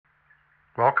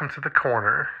Welcome to the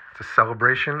Corner. It's a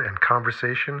celebration and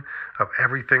conversation of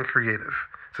everything creative.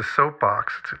 It's a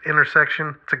soapbox, it's an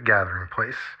intersection, it's a gathering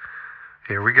place.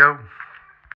 Here we go.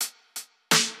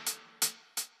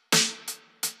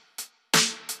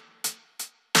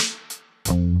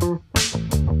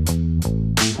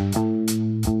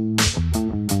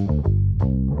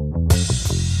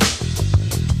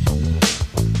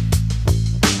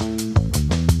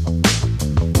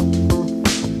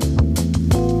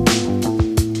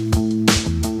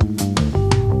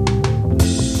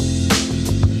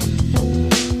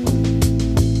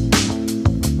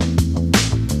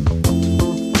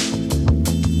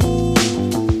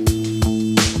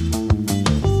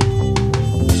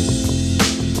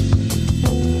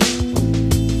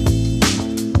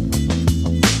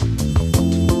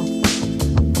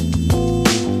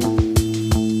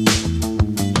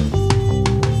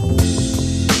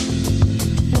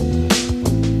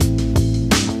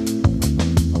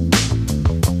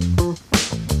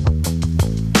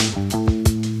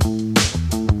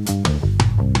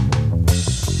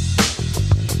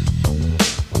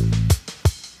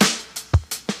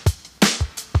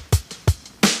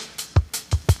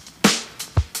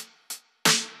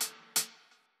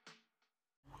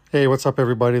 Hey, what's up,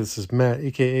 everybody? This is Matt,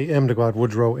 aka M. DeGlad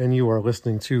Woodrow, and you are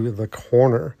listening to The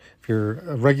Corner. If you're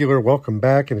a regular, welcome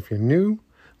back, and if you're new,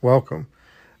 welcome.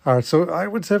 All right, so I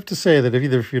would have to say that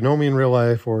if you know me in real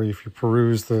life or if you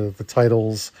peruse the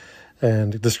titles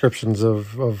and descriptions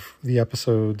of the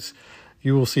episodes,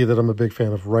 you will see that I'm a big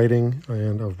fan of writing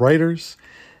and of writers,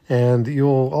 and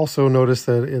you'll also notice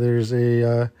that there's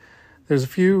a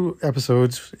few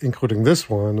episodes, including this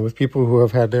one, with people who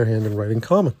have had their hand in writing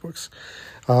comic books.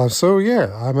 So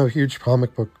yeah, I'm a huge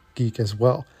comic book geek as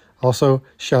well. Also,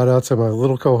 shout out to my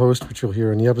little co-host, which you'll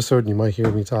hear in the episode, and you might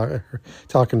hear me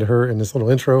talking to her in this little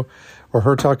intro, or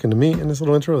her talking to me in this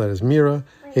little intro. That is Mira,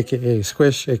 aka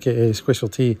Squish, aka Squishal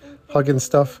T, hugging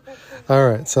stuff. All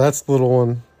right, so that's the little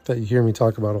one that you hear me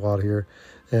talk about a lot here,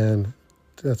 and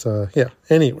that's yeah.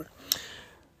 Anyway,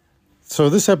 so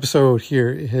this episode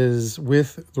here is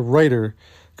with the writer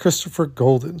Christopher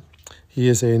Golden. He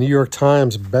is a New York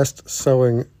Times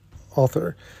best-selling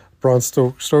author, Bram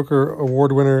Stoker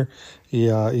Award winner.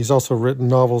 He's also written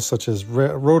novels such as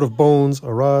Road of Bones,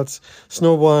 Arats,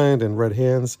 Snowblind, and Red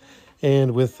Hands.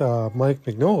 And with Mike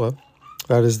Mignola,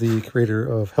 that is the creator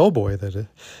of Hellboy,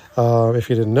 if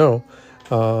you didn't know.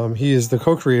 He is the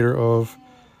co-creator of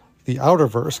the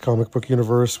Outerverse comic book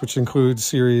universe, which includes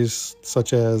series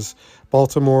such as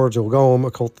Baltimore, Joe Golem,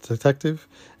 Occult Detective,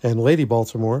 and Lady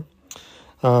Baltimore.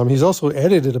 He's also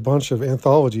edited a bunch of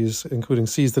anthologies, including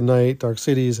Seize the Night, Dark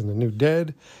Cities, and The New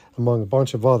Dead, among a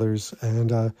bunch of others.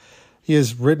 And he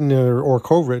has written or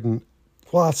co-written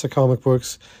lots of comic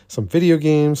books, some video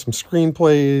games, some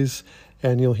screenplays,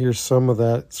 and you'll hear some of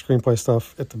that screenplay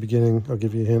stuff at the beginning. I'll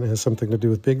give you a hint. It has something to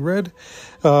do with Big Red.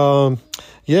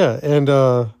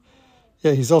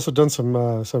 He's also done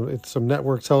some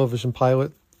network television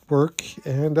pilot work,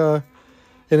 and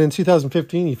in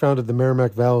 2015, he founded the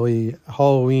Merrimack Valley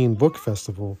Halloween Book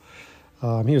Festival.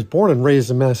 He was born and raised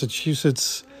in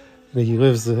Massachusetts. He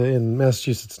lives in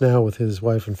Massachusetts now with his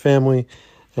wife and family.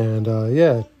 And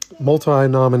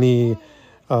multi-nominee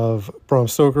of Bram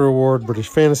Stoker Award, British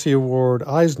Fantasy Award,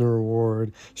 Eisner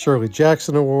Award, Shirley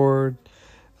Jackson Award.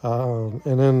 And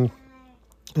then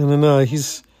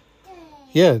he's,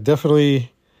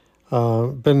 definitely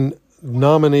been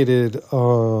nominated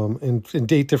in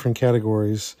 8 different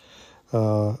categories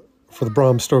for the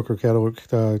Bram Stoker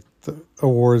the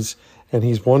awards, and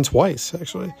he's won twice,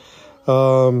 actually.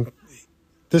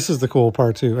 This is the cool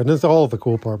part, too, and it's all of the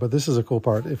cool part, but this is a cool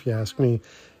part, if you ask me.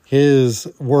 His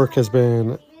work has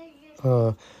been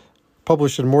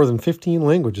published in more than 15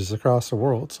 languages across the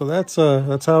world, so that's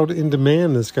how in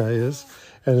demand this guy is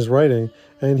and his writing,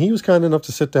 and he was kind enough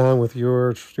to sit down with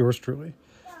yours truly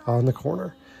on the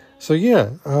corner. So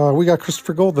we got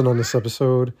Christopher Golden on this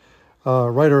episode,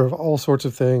 writer of all sorts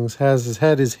of things, has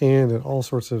had his hand in all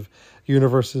sorts of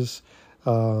universes,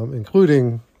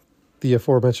 including the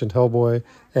aforementioned Hellboy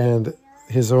and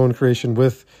his own creation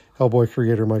with Hellboy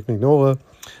creator Mike Mignola,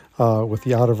 with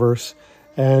the Outerverse.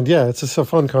 And it's just a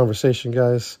fun conversation,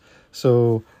 guys.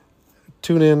 So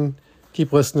tune in,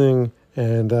 keep listening,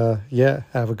 and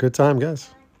have a good time,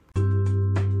 guys.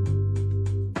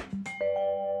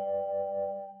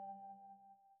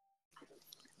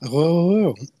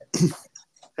 Hello.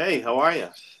 Hey, how are you?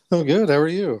 Oh, good. How are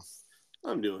you?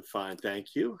 I'm doing fine,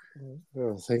 thank you.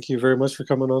 Thank you very much for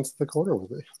coming on to the corner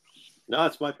with me. No,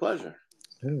 it's my pleasure.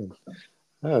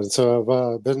 Yeah.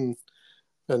 So I've been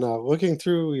And looking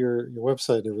through your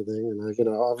website and everything, and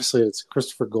obviously it's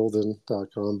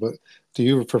ChristopherGolden.com, but do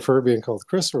you prefer being called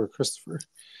Chris or Christopher?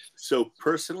 So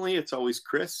personally, it's always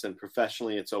Chris, and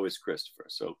professionally, it's always Christopher.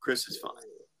 So Chris is fine.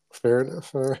 Fair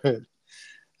enough. All right.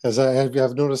 As I've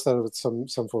noticed that with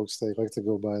some folks, they like to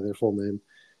go by their full name,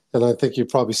 and I think you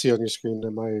probably see on your screen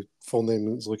that my full name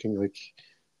is looking like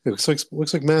it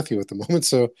looks like Matthew at the moment.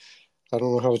 So I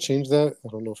don't know how to change that. I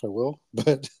don't know if I will,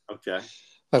 but Okay.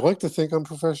 I like to think I'm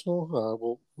professional.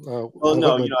 Well,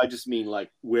 no, I just mean like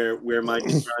where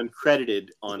I'm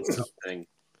credited on something,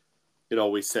 it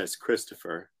always says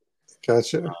Christopher.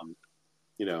 Gotcha.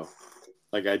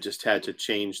 Like I just had to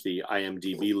change the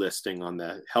IMDb listing on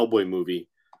the Hellboy movie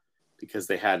because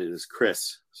they had it as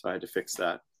Chris, so I had to fix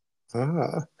that.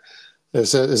 Ah,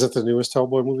 is that the newest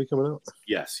Hellboy movie coming out?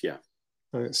 Yes, yeah.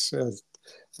 Nice. And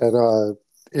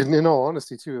in all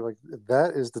honesty, too, like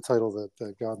that is the title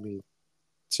that got me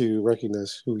to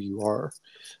recognize who you are.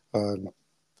 I'm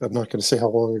not going to say how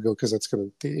long ago because that's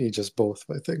going to age us both,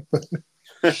 I think. But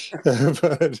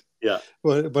yeah,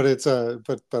 but it's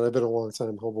but I've been a long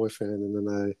time Hellboy fan, and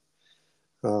then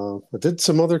I did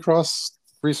some other cross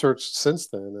research since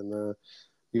then, and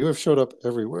you have showed up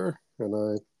everywhere,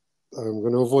 and I'm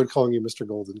going to avoid calling you Mr.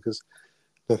 Golden because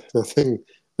nothing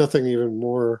even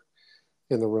more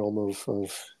in the realm of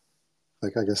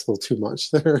like I guess a little too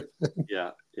much there.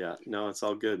 yeah. No, it's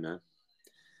all good, man.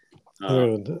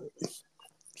 And,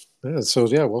 so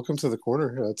yeah, welcome to the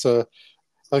corner. It's I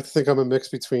like to think I'm a mix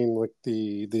between like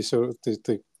the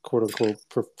quote unquote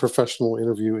professional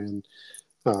interview and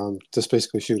just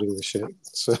basically shooting the shit.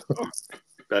 So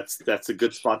that's a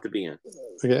good spot to be in.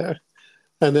 Yeah,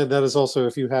 and then that is also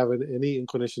if you have any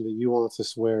inclination that you want to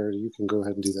swear, you can go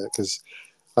ahead and do that because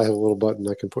I have a little button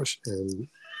I can push and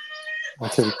I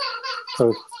can.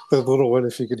 The little one,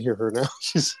 if you can hear her now,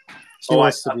 she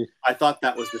wants to be. I thought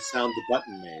that was the sound the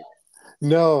button made.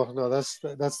 No, that's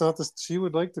not the. She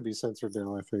would like to be censored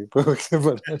now, I think, but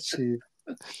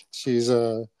she's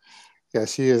yeah,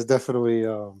 she is definitely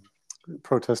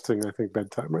protesting. I think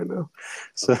bedtime right now,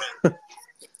 so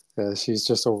yeah, she's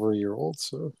just over a year old,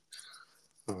 so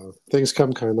things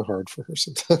come kind of hard for her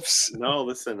sometimes. No,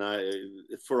 listen,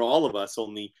 for all of us,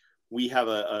 only we have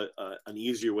an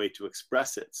easier way to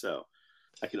express it. So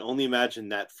I can only imagine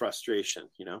that frustration,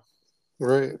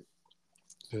 Right.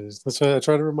 That's why I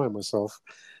try to remind myself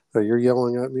that you're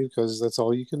yelling at me because that's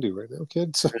all you can do right now,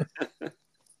 kid. So,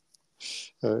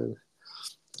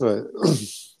 but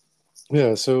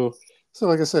yeah, so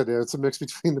like I said, yeah, it's a mix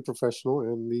between the professional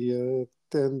and the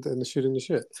and the shooting the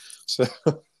shit. So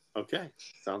okay,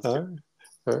 sounds good.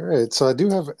 All right, so I do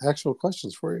have actual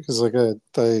questions for you because like I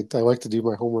like to do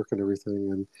my homework and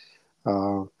everything,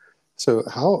 and so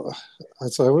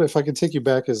if I could take you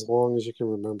back as long as you can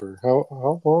remember,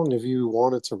 how long have you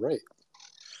wanted to write?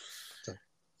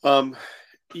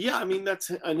 Yeah, I mean that's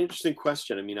an interesting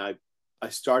question. I mean, I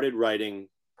started writing,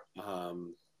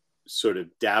 sort of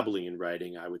dabbling in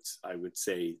writing. I would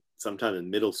say sometime in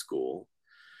middle school.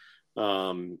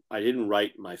 I didn't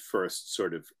write my first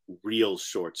sort of real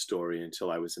short story until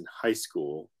I was in high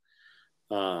school,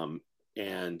 and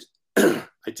I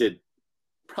did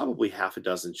probably half a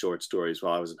dozen short stories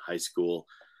while I was in high school.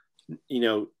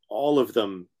 All of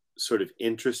them sort of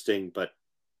interesting, but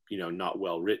not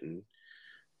well written.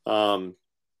 And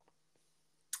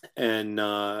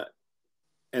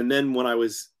then when I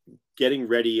was getting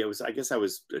ready, I guess I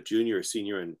was a junior or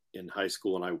senior in high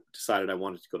school, and I decided I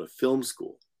wanted to go to film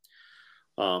school.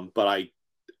 But I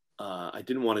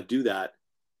didn't want to do that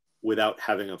without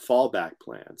having a fallback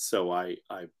plan. So I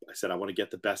said, I want to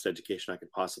get the best education I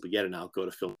could possibly get, and I'll go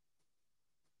to film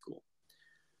school.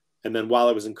 And then while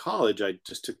I was in college, I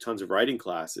just took tons of writing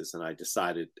classes, and I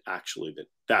decided actually that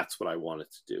that's what I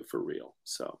wanted to do for real.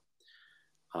 So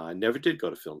I never did go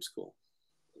to film school.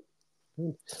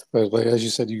 But like as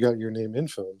you said, you got your name in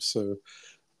film, so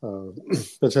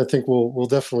but I think we'll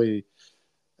definitely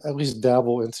at least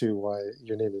dabble into why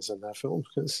your name is in that film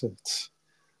because it's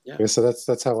so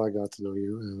that's how I got to know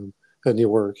you and your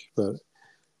work. But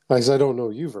I don't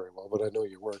know you very well, but I know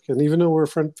your work, and even though we're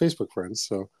Facebook friends,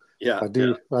 so yeah, I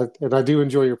do. Yeah. I do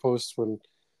enjoy your posts of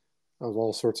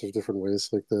all sorts of different ways,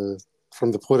 like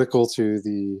from the political to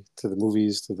the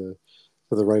movies to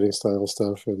the writing style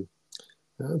stuff, and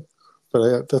yeah.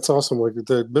 But that's awesome. Like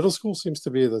the middle school seems to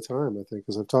be the time, I think,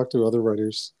 because I've talked to other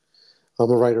writers.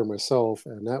 I'm a writer myself,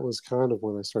 and that was kind of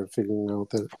when I started figuring out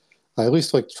that I at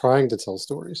least like trying to tell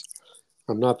stories.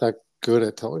 I'm not that good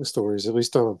at telling stories, at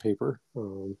least not on paper,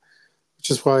 which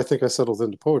is why I think I settled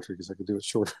into poetry because I could do it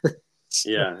shorter. So,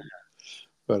 yeah.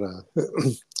 But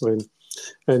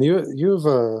and you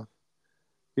have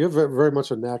you have very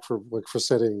much a knack for uh, for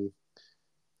setting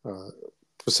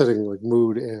like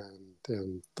mood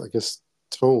and I guess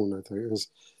tone. I think is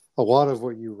a lot of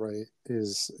what you write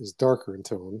is darker in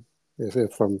tone,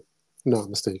 if I'm not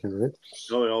mistaken, right?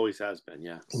 Oh, it always has been.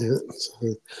 Yeah. Yeah,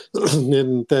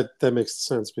 and that makes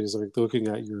sense because like looking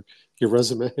at your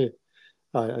resume,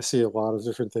 I see a lot of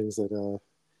different things that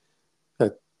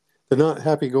they're not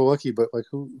happy go lucky, but like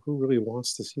who really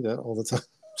wants to see that all the time?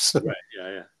 So, Right. Yeah.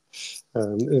 Yeah.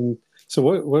 and so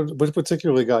what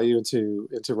particularly got you into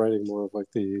writing more of like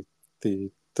the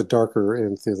darker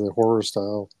and the horror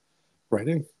style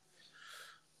writing?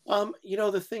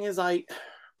 The thing is, I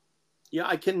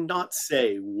cannot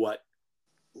say what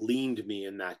leaned me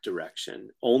in that direction.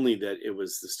 Only that it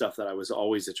was the stuff that I was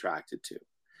always attracted to.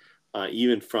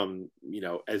 Even from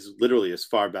as literally as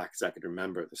far back as I could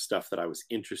remember, the stuff that I was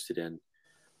interested in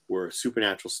were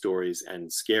supernatural stories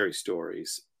and scary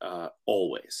stories,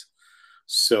 always.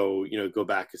 So go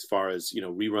back as far as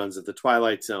reruns of The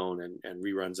Twilight Zone and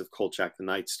reruns of Kolchak the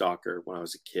Night Stalker when I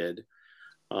was a kid.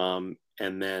 And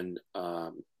then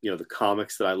the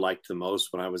comics that I liked the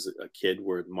most when I was a kid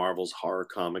were Marvel's horror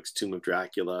comics, Tomb of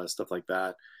Dracula, stuff like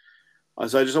that.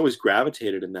 So I just always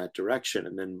gravitated in that direction.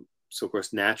 And then, so of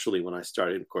course, naturally, when I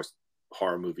started, of course,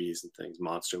 horror movies and things,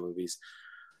 monster movies.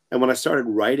 And when I started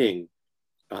writing,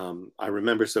 I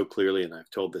remember so clearly, and I've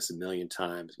told this a million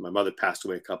times, my mother passed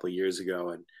away a couple of years ago.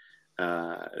 And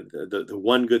the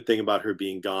one good thing about her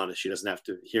being gone is she doesn't have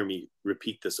to hear me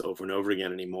repeat this over and over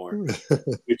again anymore,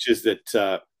 which is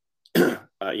that,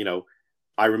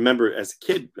 I remember as a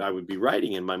kid, I would be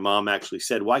writing and my mom actually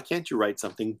said, why can't you write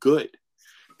something good?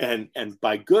 And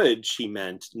by good, she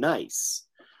meant nice.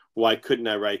 Why couldn't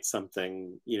I write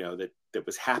something, that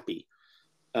was happy?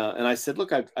 And I said,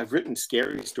 look, I've written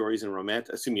scary stories and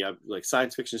romantic, like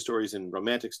science fiction stories and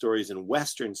romantic stories and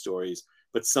Western stories,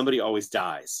 but somebody always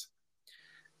dies.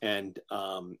 And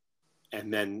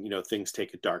then, things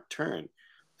take a dark turn.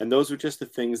 And those were just the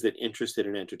things that interested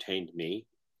and entertained me.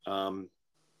 And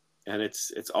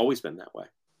it's always been that way.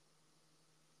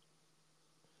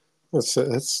 That's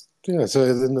yeah.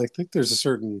 So then I think there's a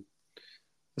certain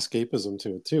escapism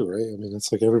to it too, right? I mean,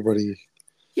 it's like everybody.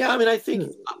 Yeah, I mean, I think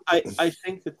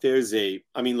that there's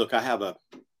look, I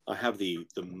have the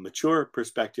mature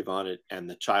perspective on it and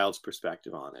the child's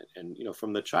perspective on it. And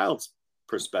from the child's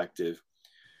perspective,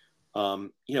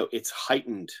 it's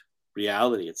heightened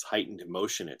reality, it's heightened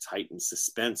emotion, it's heightened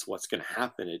suspense. What's going to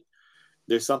happen?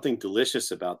 There's something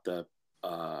delicious about the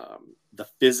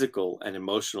physical and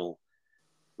emotional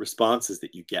responses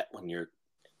that you get when you're,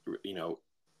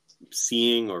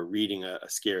 seeing or reading a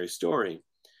scary story.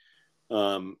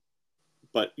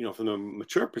 But from the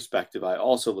mature perspective, I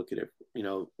also look at it,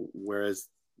 whereas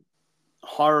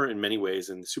horror in many ways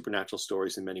and the supernatural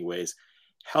stories in many ways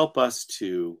help us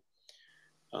to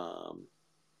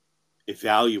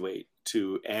evaluate,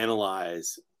 to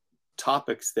analyze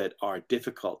topics that are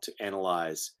difficult to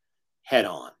analyze head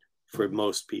on for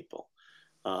most people.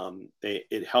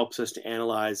 It helps us to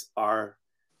analyze our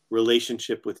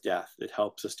relationship with death. It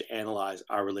helps us to analyze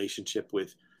our relationship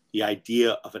with the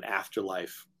idea of an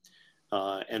afterlife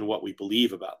and what we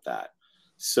believe about that.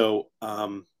 So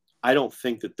I don't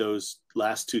think that those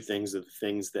last two things are the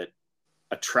things that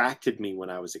attracted me when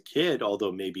I was a kid,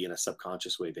 although maybe in a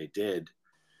subconscious way they did,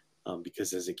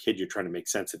 because as a kid you're trying to make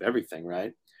sense of everything,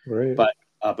 right? Right.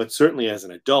 But certainly as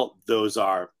an adult, those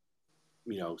are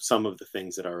some of the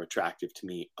things that are attractive to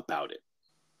me about it.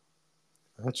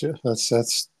 Gotcha.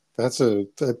 That's a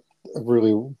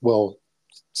really well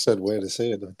said way to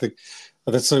say it. I think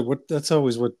that's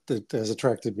always what has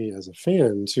attracted me as a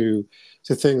fan to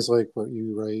things like what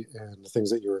you write and the things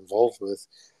that you're involved with,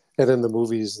 and then the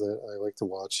movies that I like to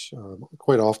watch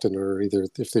quite often are either,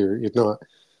 if they're not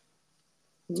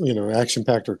action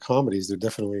packed or comedies, they're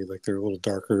definitely like they're a little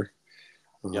darker,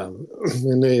 Yeah.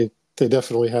 And they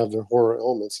definitely have their horror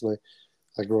elements. And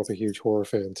I grew up a huge horror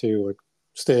fan too, like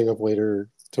staying up later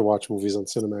to watch movies on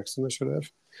Cinemax than I should have,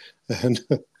 and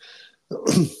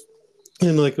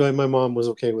and like my mom was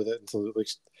okay with it until like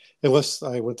unless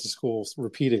I went to school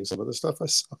repeating some of the stuff I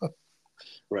saw.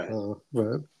 Right.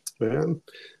 But man,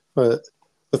 but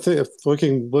the thing,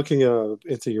 looking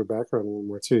into your background a little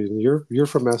more too, you're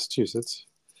from Massachusetts.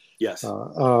 Yes.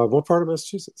 What part of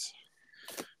Massachusetts?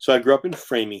 So I grew up in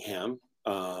Framingham,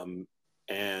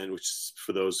 and which,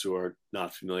 for those who are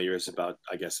not familiar, is about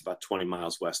 20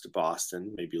 miles west of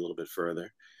Boston, maybe a little bit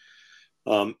further.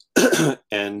 And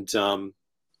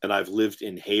I've lived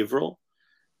in Haverhill,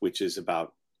 which is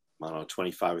about, I don't know,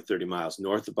 25 or 30 miles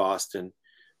north of Boston.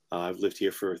 I've lived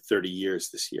here for 30 years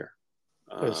this year.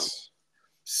 Nice.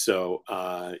 So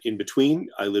in between,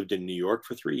 I lived in New York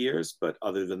for 3 years, but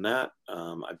other than that,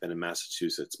 I've been in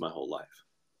Massachusetts my whole life.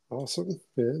 Awesome.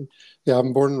 Yeah, yeah.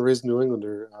 I'm born and raised New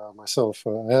Englander myself.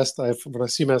 When I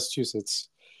see Massachusetts,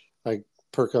 I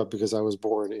perk up because I was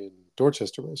born in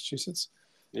Dorchester, Massachusetts,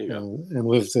 There you go. and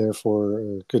lived there for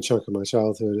a good chunk of my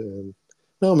childhood. And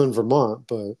now I'm in Vermont,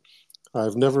 but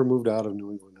I've never moved out of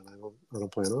New England, and I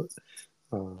don't plan on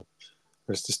it.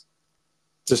 There's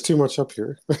just too much up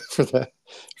here for that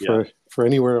Yeah. for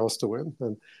anywhere else to win,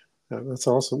 and that's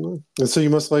awesome. Man. And so you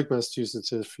must like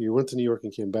Massachusetts if you went to New York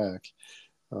and came back.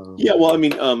 Yeah, well, I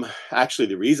mean, actually,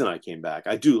 the reason I came back,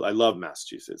 I love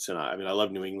Massachusetts, and I mean, I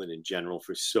love New England in general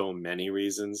for so many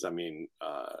reasons. I mean,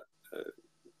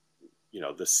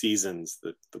 the seasons,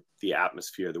 the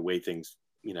atmosphere, the way things,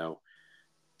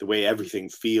 the way everything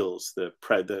feels, the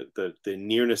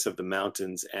nearness of the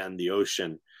mountains and the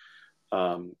ocean.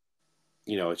 Um,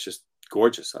 it's just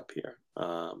gorgeous up here,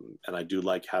 and I do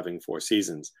like having four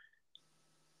seasons.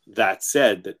 That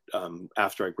said, that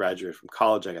after I graduated from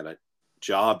college, I got a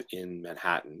job in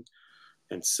Manhattan,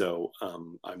 and so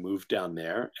I moved down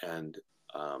there. And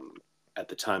at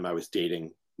the time, I was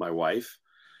dating my wife,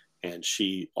 and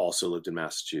she also lived in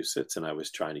Massachusetts, and I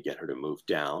was trying to get her to move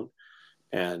down.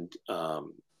 And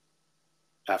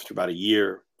after about a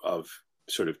year of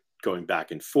sort of going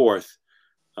back and forth,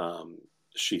 um,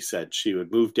 she said she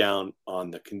would move down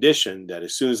on the condition that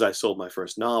as soon as I sold my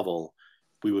first novel,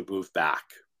 we would move back.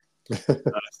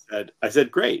 I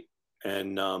said, great.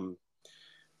 And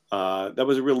that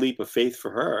was a real leap of faith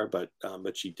for her,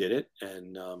 but she did it.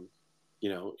 And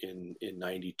in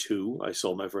 '92, I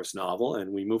sold my first novel,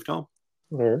 and we moved home.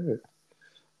 All right,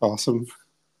 awesome.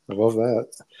 I love that.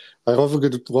 I love a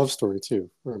good love story too.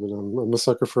 I mean, I'm a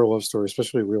sucker for a love story,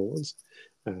 especially real ones.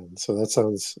 And so that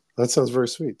sounds very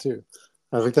sweet too.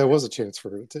 I think that was a chance for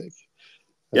her to take.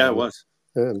 Yeah, it Uh, was.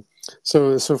 and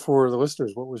so for the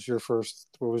listeners, what was your first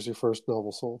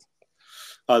novel sold?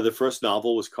 The first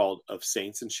novel was called Of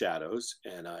Saints and Shadows,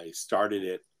 and I started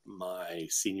it my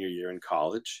senior year in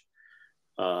college.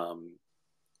 Um,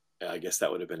 I guess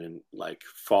that would have been in like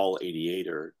fall '88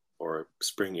 or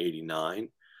spring '89.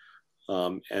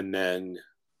 And then,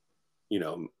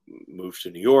 moved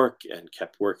to New York and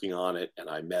kept working on it. And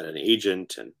I met an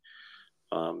agent,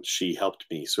 and she helped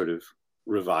me sort of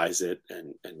revise it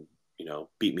and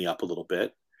beat me up a little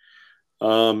bit.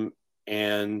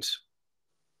 And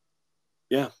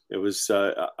yeah, it was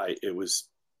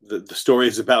the story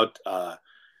is about.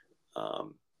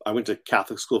 I went to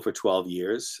Catholic school for 12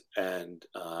 years, and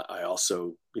I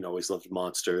also, always loved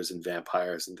monsters and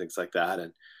vampires and things like that.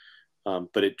 And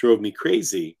but it drove me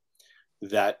crazy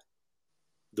that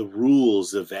the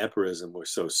rules of vampirism were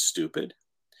so stupid,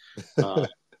 uh,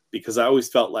 because I always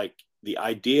felt like the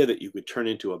idea that you could turn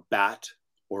into a bat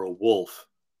or a wolf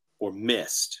or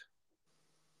mist,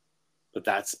 but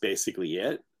that's basically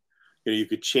it. You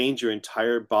could change your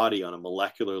entire body on a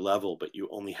molecular level, but you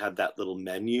only had that little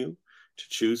menu to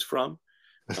choose from.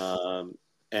 Um,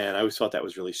 and I always thought that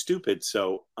was really stupid.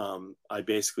 So I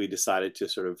basically decided to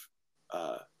sort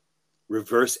of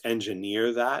reverse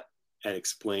engineer that and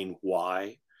explain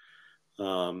why.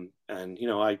 And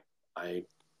I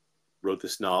wrote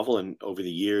this novel, and over the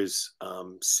years,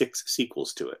 6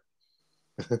 sequels to it.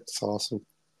 It's awesome.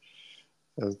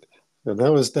 And, and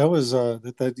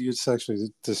that you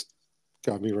just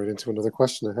got me right into another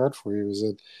question I had for you. Is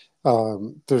that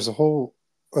there's a whole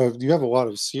you have a lot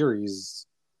of series.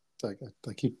 Like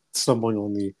I keep stumbling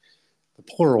on the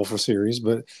plural for series,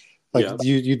 but like Yeah.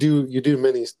 you do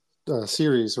many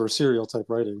series or serial type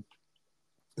writing.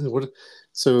 What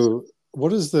so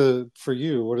what is for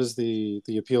you? What is the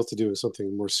appeal to do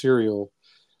something more serial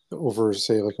over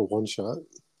say like a one shot?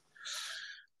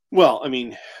 Well, I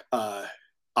mean, uh,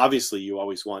 obviously, you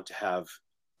always want to have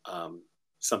um,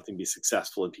 something be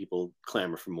successful and people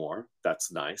clamor for more.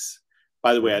 That's nice.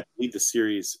 By the way, I believe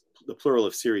the plural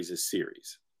of series is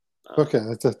series. Um, Okay,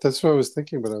 that's what I was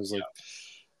thinking, but I was like,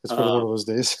 it's been one um, of those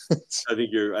days. I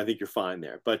think you're fine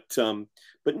there. But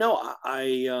no,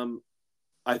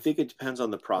 I think it depends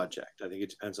on the project. I think it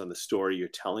depends on the story you're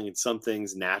telling, and some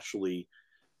things naturally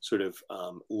sort of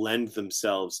lend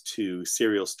themselves to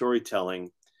serial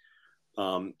storytelling.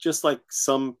 Just like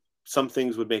some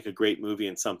things would make a great movie,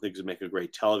 and some things would make a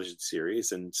great television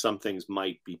series, and some things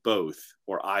might be both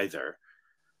or either.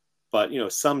 But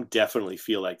some definitely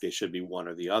feel like they should be one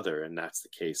or the other, and that's the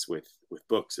case with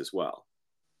books as well.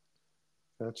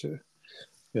 Gotcha.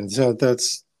 And so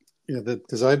that's yeah, that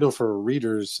because I know for a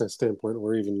reader's standpoint,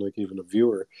 or even a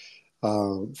viewer,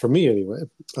 for me anyway,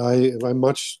 I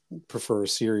much prefer a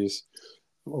series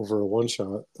over a one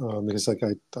shot because like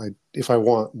I if I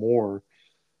want more.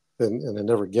 and I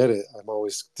never get it, I'm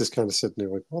always just kind of sitting there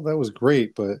like, well, that was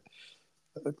great, but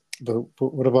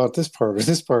what about this part or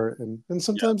this part? And Yeah.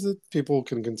 sometimes people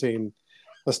can contain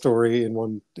a story in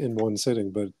one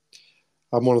sitting, but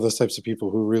I'm one of those types of people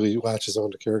who really latches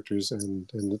onto characters and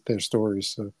their stories.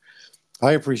 So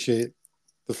I appreciate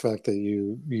the fact that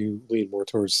you lean more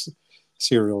towards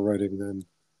serial writing than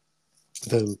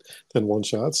than one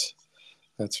shots.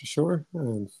 That's for sure.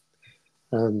 And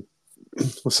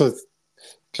so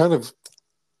kind of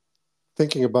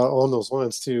thinking about on those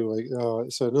lines too. Like,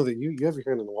 so I know that you have your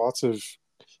hand in lots of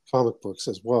comic books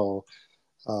as well.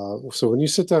 So when you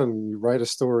sit down and you write a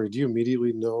story, do you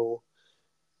immediately know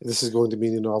this is going to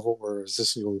be a novel, or is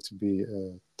this going to be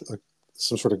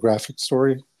some sort of graphic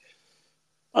story?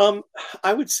 Um,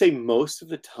 I would say most of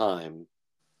the time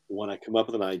when I come up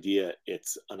with an idea,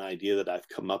 it's an idea that I've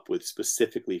come up with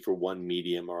specifically for one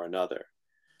medium or another.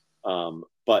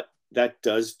 But that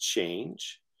does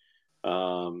change.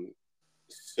 Um,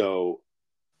 so,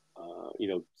 you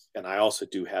know, and I also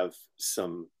do have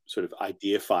some sort of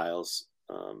idea files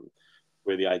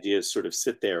where the ideas sort of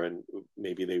sit there, and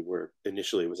maybe they were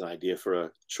initially it was an idea for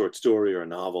a short story or a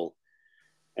novel,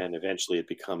 and eventually it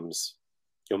becomes,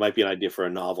 you know, might be an idea for a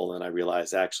novel, and I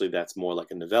realize actually that's more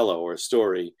like a novella or a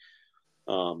story.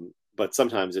 But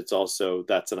sometimes it's also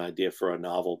that's an idea for a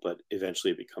novel, but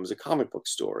eventually it becomes a comic book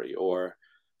story or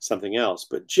something else.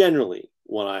 But generally,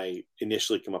 when I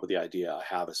initially come up with the idea, I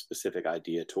have a specific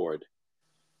idea toward,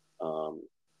 um,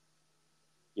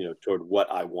 you know, toward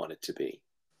what I want it to be.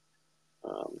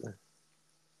 Um,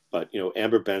 but you know,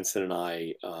 Amber Benson and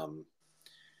I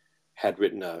had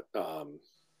written a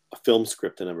film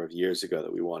script a number of years ago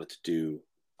that we wanted to do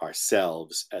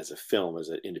ourselves as a film, as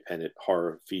an independent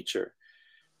horror feature.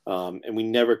 And we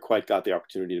never quite got the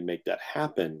opportunity to make that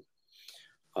happen.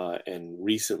 And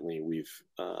recently, we've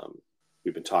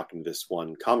been talking to this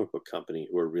one comic book company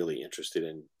who are really interested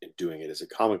in doing it as a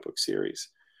comic book series.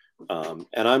 And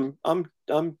I'm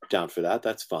down for that.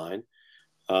 That's fine,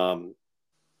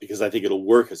 because I think it'll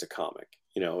work as a comic.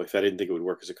 You know, if I didn't think it would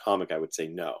work as a comic, I would say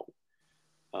no.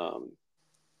 Um,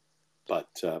 but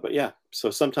yeah. So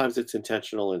sometimes it's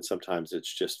intentional, and sometimes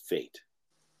it's just fate.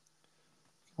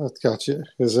 I've got you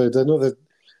because I know that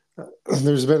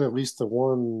there's been at least the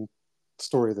one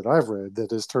story that I've read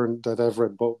that I've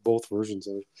read both versions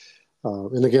of.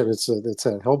 And again, it's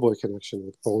that Hellboy connection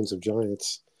with Bones of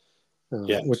Giants,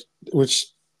 Yeah. which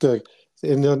the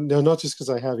and now not just because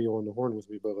I have you on the horn with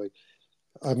me, but like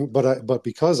but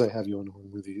because I have you on the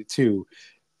horn with you too.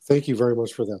 Thank you very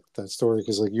much for that story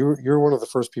because like you're one of the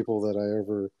first people that I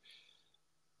ever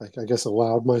like I guess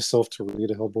allowed myself to read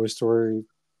a Hellboy story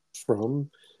from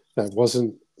that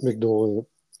wasn't Mignola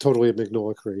totally a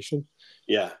Mignola creation.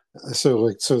 Yeah.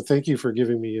 So thank you for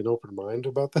giving me an open mind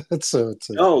about that. So it's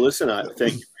like No, listen, I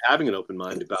thank you for having an open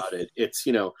mind about it. It's,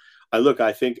 you know,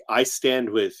 I think I stand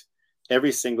with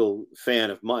every single fan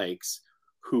of Mike's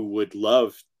who would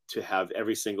love to have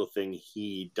every single thing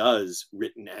he does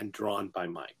written and drawn by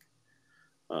Mike.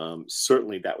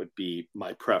 Certainly that would be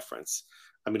my preference.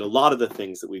 I mean, a lot of the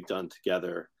things that we've done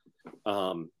together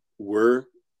were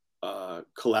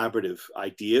collaborative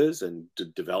ideas and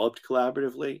developed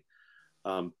collaboratively.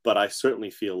 But I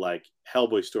certainly feel like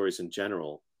Hellboy stories in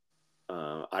general,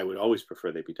 I would always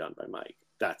prefer they be done by Mike.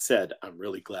 That said, I'm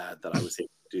really glad that I was able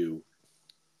to do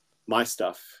my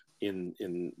stuff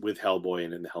in with Hellboy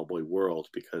and in the Hellboy world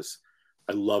because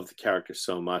I love the character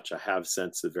so much. I have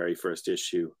since the very first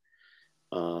issue.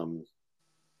 Um,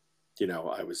 you know,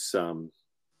 I was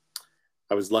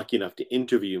lucky enough to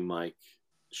interview Mike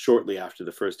shortly after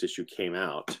the first issue came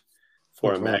out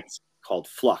for a wow. magazine called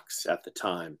Flux at the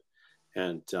time,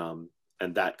 and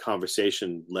that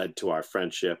conversation led to our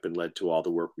friendship and led to all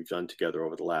the work we've done together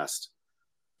over the last,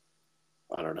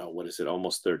 I don't know, what is it,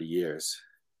 almost 30 years.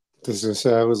 As I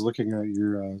say, I was looking at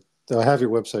your. I have your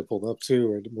website pulled up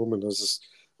too. At the moment, I was just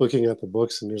looking at the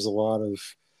books, and there's a lot of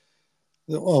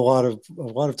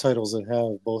titles that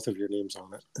have both of your names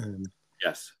on it,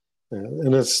 Yes.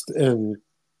 and it's and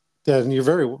you're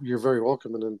very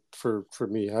welcome, and then for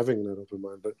me having that open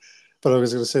mind, but I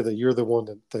was going to say that you're the one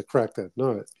that cracked that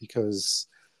nut because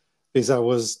I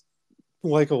was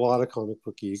like a lot of comic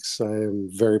book geeks. I am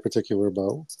very particular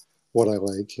about what I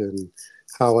like and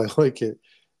how I like it,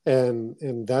 and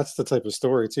that's the type of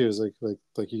story too. Is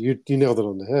like you nailed it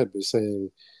on the head by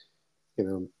saying, you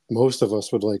know, most of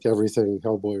us would like everything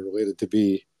Hellboy related to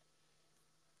be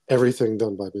everything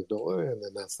done by Mignola, and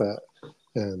then that's that.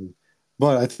 And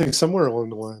but I think somewhere along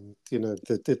the line, you know,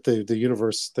 that the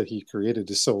universe that he created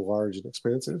is so large and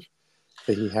expansive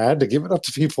that he had to give it up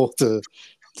to people to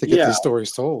get Yeah. these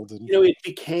stories told. And You know, it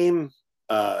became,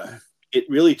 uh, it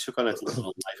really took on a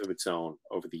life of its own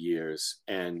over the years.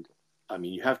 And I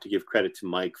mean, you have to give credit to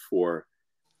Mike for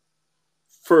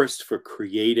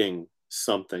creating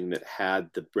something that had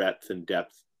the breadth and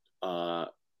depth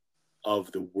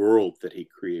of the world that he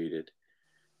created,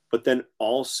 but then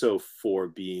also for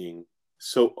being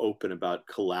so open about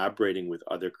collaborating with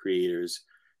other creators,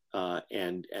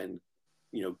 and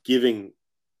giving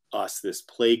us this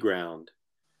playground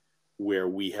where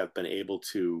we have been able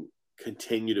to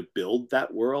continue to build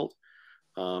that world.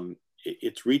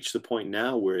 It's reached the point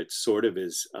now where it sort of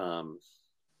is. I'm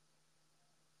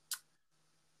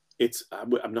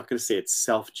not going to say it's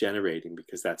self-generating,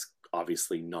 because that's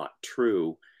obviously not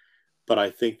true, but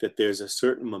I think that there's a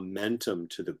certain momentum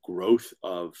to the growth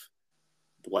of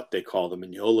what they call the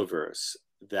Mignolaverse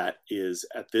that is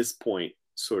at this point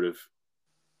sort of,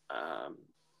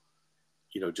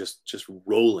 just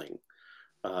rolling.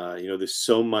 There's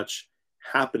so much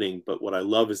happening, but what I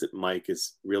love is that Mike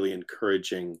is really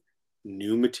encouraging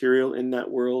new material in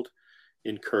that world,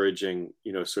 encouraging,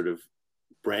 sort of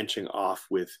branching off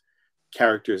with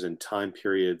characters and time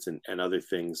periods and other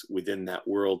things within that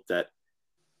world that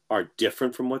are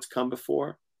different from what's come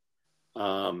before.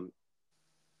 So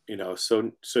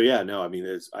yeah, no, I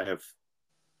mean, I have,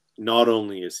 not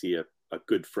only is he a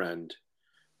good friend,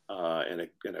 and a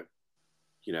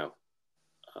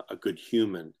good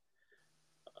human,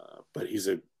 but he's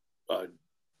a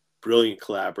brilliant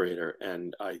collaborator,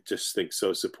 and I just think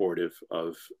so supportive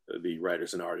of the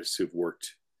writers and artists who've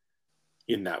worked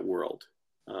in that world.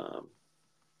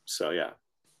 So yeah.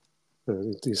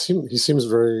 He seems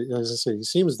very, as I say, he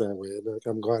seems that way. Like,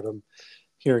 I'm glad I'm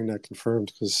hearing that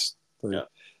confirmed, because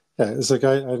it's like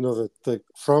I know that, like,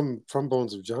 from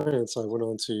Bones of Giants, I went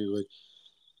on to, like,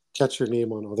 catch your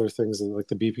name on other things, like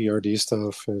the BPRD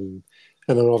stuff, and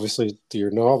then obviously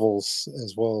your novels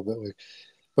as well.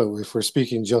 But if we're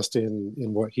speaking just in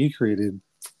what he created,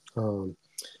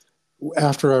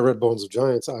 after I read Bones of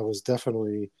Giants, I was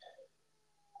definitely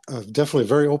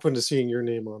very open to seeing your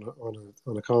name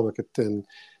on a comic, and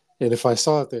if I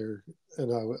saw it there,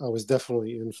 and I was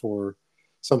definitely in for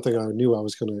something I knew I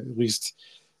was going to at least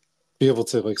be able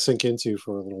to, like, sink into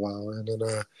for a little while.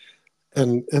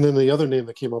 And then the other name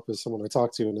that came up is someone I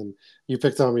talked to, and then you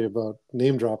picked on me about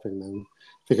name dropping them,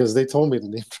 because they told me to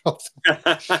name drop them.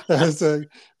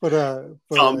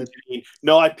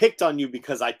 No, I picked on you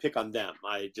because I pick on them.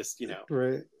 I just,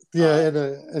 right. Yeah,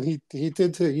 and he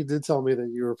did tell me that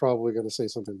you were probably going to say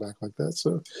something back like that.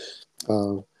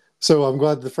 So I'm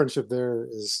glad the friendship there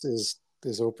is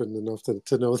open enough to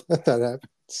know that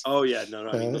happens. Oh yeah, no.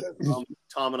 I mean,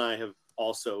 Tom and I have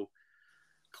also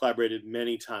collaborated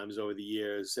many times over the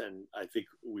years, and I think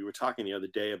we were talking the other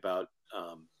day about.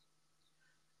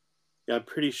 I'm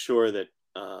pretty sure that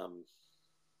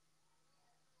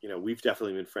we've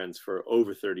definitely been friends for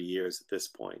over 30 years at this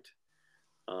point.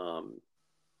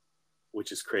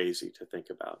 Which is crazy to think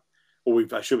about. Well,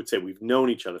 I should say we've known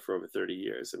each other for over 30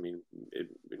 years. I mean, it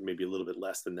may be a little bit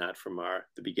less than that from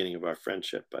the beginning of our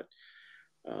friendship, but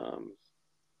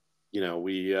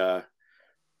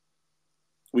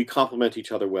we complement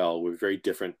each other well. We're very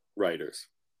different writers.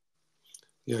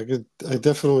 Yeah, I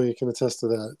definitely can attest to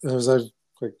that. As I've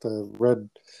read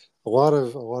a lot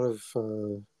of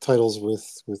titles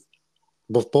with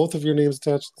both of your names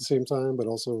attached at the same time, but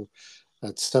also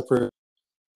at separate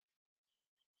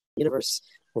universe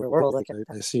or world. Like,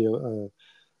 I see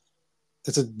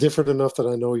it's a different enough that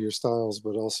I know your styles,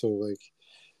 but also, like,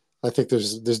 I think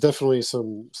there's definitely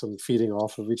some feeding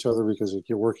off of each other, because, like,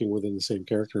 you're working within the same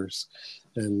characters,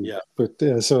 and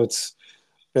so it's,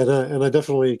 and I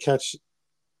definitely catch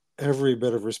every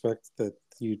bit of respect that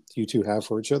you two have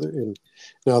for each other. And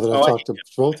now that I've talked to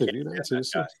both of you now too,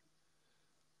 so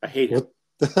I hate him.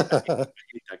 I hate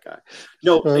that guy.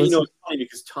 No, it's funny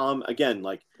because Tom, again,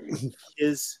 like,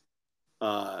 his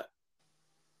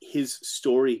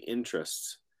story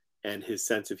interests and his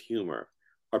sense of humor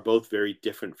are both very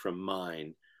different from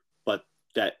mine, but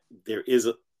that there is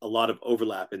a lot of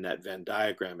overlap in that Venn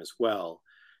diagram as well.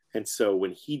 And so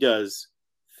when he does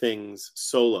things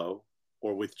solo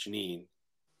or with Janine,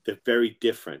 they're very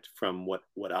different from what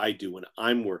I do when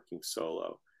I'm working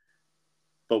solo.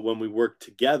 But when we work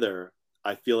together,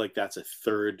 I feel like that's a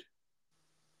third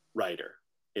writer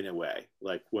in a way.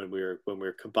 Like when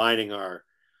we're combining our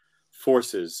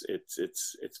forces,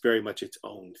 it's very much its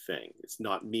own thing. It's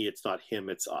not me, it's not him,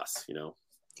 it's us,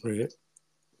 Right.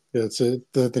 Yeah, it's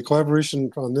the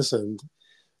collaboration on this end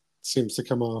seems to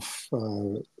come off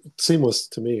seamless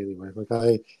to me anyway. Like,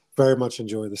 I very much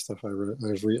enjoy the stuff I've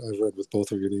read with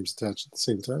both of your names attached at the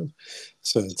same time.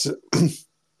 So it's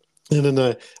And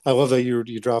then I love that you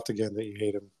dropped again that you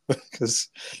hate him because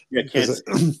Yeah, can't.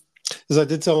 because I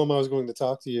did tell him I was going to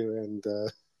talk to you, and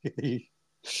he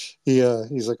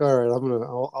he's like, all right,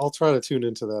 I'll try to tune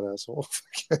into that asshole.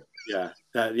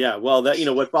 Yeah. Well, that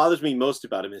what bothers me most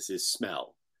about him is his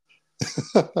smell.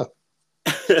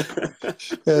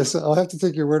 Yes, I'll have to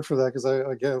take your word for that because I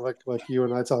again like you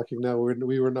and I talking now,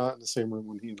 we were not in the same room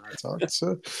when he and I talked.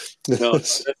 So No,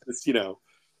 that's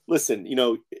listen,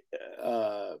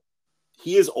 uh,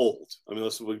 he is old. I mean,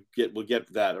 listen, we'll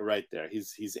get that right there.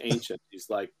 He's ancient. He's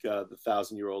like the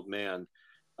 1,000-year-old man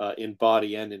in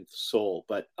body and in soul.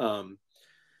 But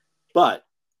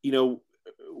you know,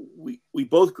 we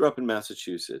both grew up in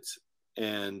Massachusetts,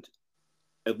 and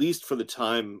at least for the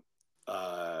time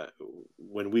uh,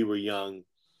 when we were young,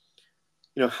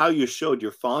 how you showed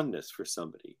your fondness for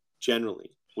somebody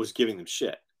generally was giving them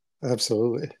shit,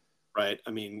 absolutely. right?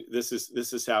 I mean, this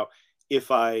is how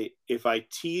if I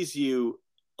tease you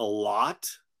a lot,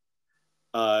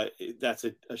 that's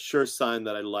a sure sign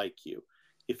that I like you.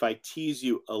 If I tease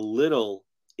you a little,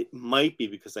 it might be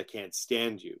because I can't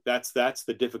stand you. That's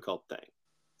the difficult thing.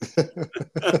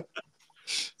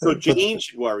 So But Jane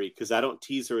should worry because I don't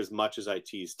tease her as much as I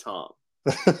tease Tom.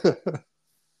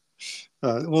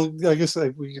 well, I guess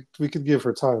we could give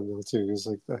her time though too, because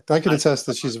like I can I, attest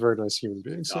that she's a very nice human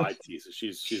being. no, So I tease her.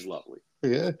 She's lovely.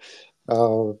 yeah,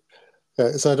 uh,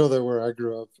 so I know that where I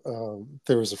grew up,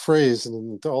 there was a phrase, and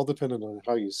then it all depended on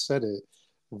how you said it,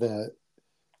 that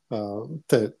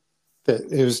that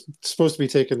it was supposed to be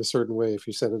taken a certain way if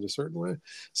you said it a certain way.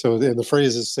 So and the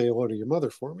phrase is "say hello to your mother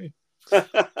for me,"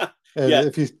 and Yeah,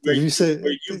 if you say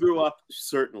where you grew up,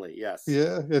 certainly, yes.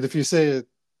 yeah, and if you say it,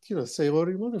 say hello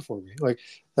to your mother for me, like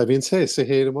that means hey, say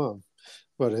hey to mom.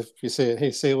 But if you say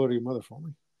hey, say hello to your mother for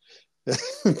me,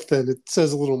 then it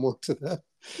says a little more to that.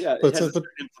 Yeah, it But has a but certain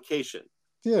implication.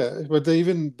 yeah, but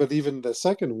even the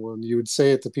second one, you would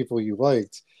say it to people you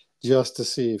liked just to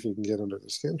see if you can get under their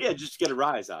skin. Yeah, just to get a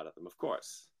rise out of them, of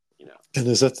course. And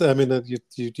is that I mean that you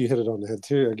hit it on the head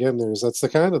too. Again, that's the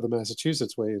kind of the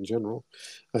Massachusetts way in general.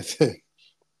 I think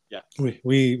Yeah,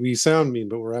 we sound mean,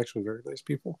 but we're actually very nice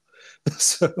people.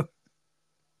 So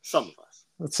some of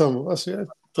us. some of us, yeah,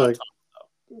 Not like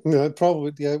yeah,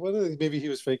 probably yeah. Well, maybe he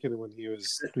was faking it when he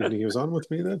was on with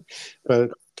me then,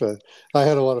 but I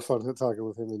had a lot of fun talking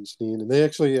with him and Janine, and they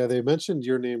actually yeah they mentioned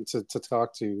your name to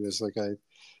talk to as like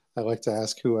I like to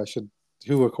ask who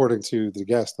according to the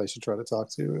guest I should try to talk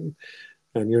to,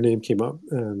 and your name came up,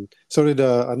 and so did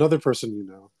another person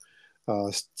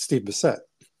Steve Bissett.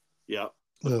 yeah,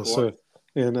 of course. So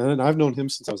and I've known him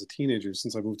since I was a teenager,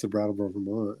 since I moved to Brattleboro,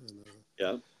 Vermont,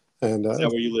 Yeah. and Is that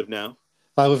where you live now?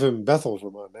 I live in Bethel,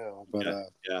 Vermont now, Yeah.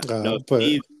 Yeah. No, but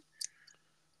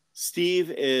Steve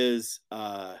is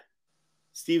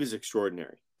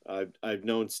extraordinary. I've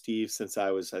known Steve since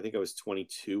I think I was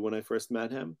 22 when I first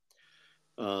met him.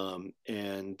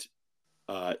 And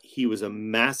he was a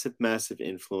massive, massive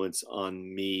influence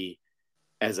on me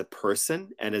as a person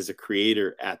and as a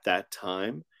creator at that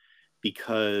time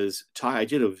because I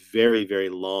did a very, very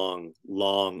long,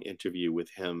 long interview with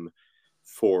him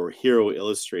for Hero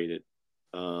Illustrated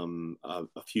a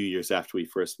few years after we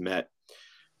first met,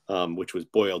 which was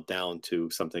boiled down to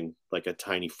something like a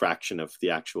tiny fraction of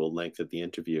the actual length of the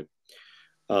interview.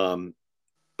 Um,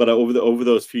 but over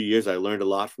those few years, I learned a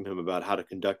lot from him about how to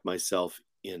conduct myself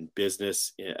in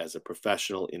business as a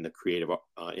professional in the creative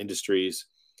industries,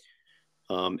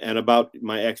 and about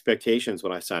my expectations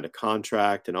when I signed a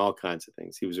contract and all kinds of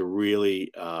things. He was a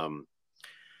really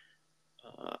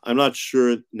I'm not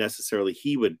sure necessarily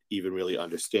he would even really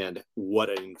understand what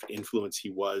an influence he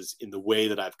was in the way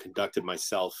that I've conducted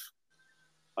myself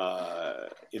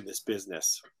in this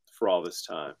business for all this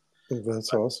time.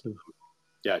 that's awesome.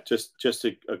 Yeah, just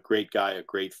a great guy, a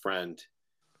great friend.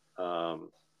 Yeah,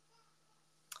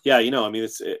 I mean,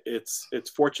 it's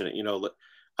fortunate.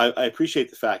 I appreciate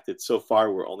the fact that so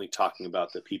far we're only talking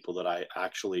about the people that I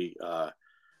actually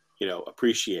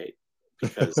appreciate,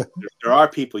 because there are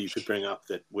people you could bring up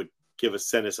that would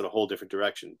send us in a whole different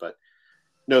direction. But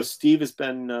no, Steve has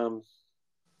been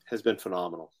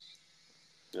phenomenal.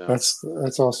 Yeah. That's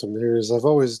awesome.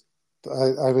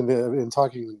 I've been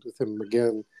talking with him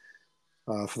again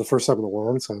for the first time in a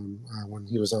long time when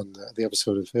he was on the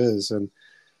episode of his, and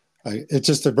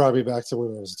it brought me back to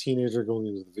when I was a teenager, going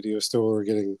into the video store,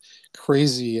 getting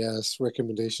crazy ass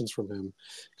recommendations from him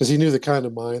because he knew the kind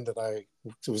of mind that I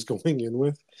was going in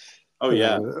with. Oh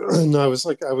yeah. And I was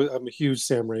like, I'm a huge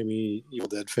Sam Raimi Evil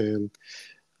Dead fan.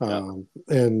 Yeah.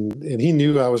 And he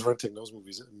knew I was renting those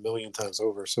movies a million times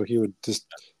over, so he would just,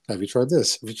 have you tried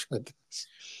this? Have you tried this?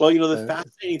 Well, the Uh,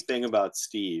 fascinating thing about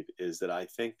Steve is that I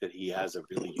think that he has a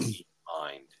really unique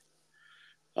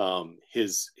mind.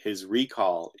 His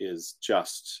recall is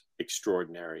just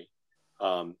extraordinary.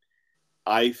 Um,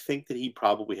 I think that he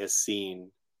probably has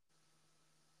seen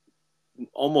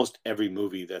almost every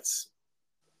movie that's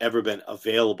ever been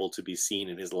available to be seen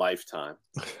in his lifetime,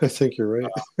 I think you're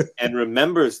right. and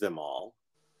remembers them all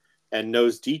and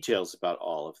knows details about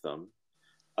all of them.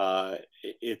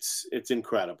 It's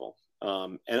incredible.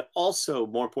 And also,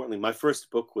 more importantly, my first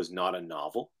book was not a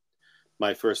novel.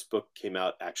 My first book came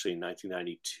out actually in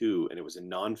 1992, and it was a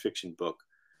nonfiction book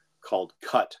called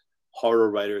Cut: Horror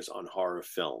Writers on Horror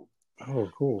Film. Oh,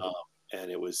 cool. Um,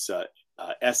 and it was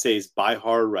essays by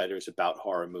horror writers about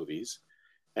horror movies.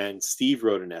 And Steve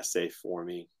wrote an essay for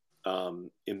me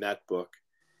in that book.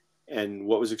 And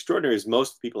what was extraordinary is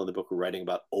most people in the book were writing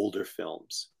about older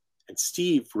films. And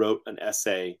Steve wrote an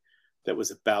essay that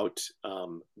was about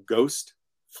Ghost,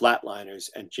 Flatliners,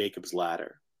 and Jacob's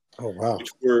Ladder, Oh, wow. which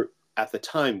were at the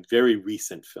time very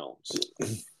recent films.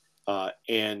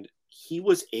 And he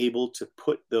was able to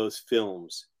put those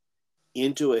films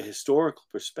into a historical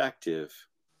perspective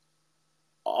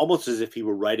almost as if he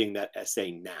were writing that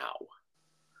essay now.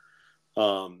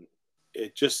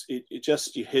 It just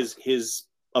his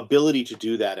ability to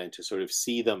do that and to sort of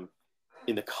see them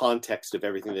in the context of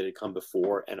everything that had come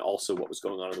before and also what was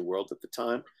going on in the world at the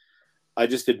time. I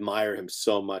just admire him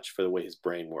so much for the way his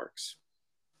brain works.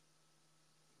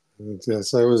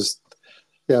 Yes, I was.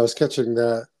 Yeah, I was catching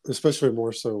that, especially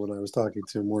more so when I was talking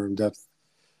to him more in depth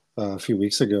a few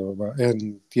weeks ago about,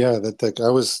 and yeah, that like I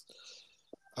was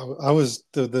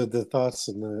the thoughts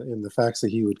and the facts that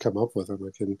he would come up with. I'm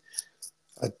like, and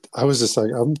I was just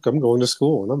like, I'm going to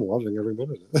school and I'm loving every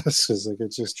minute of this because like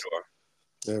it's just, Sure.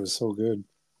 yeah, it was so good.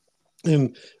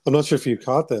 And I'm not sure if you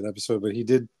caught that episode, but he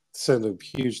did send a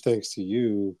huge thanks to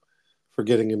you for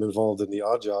getting him involved in the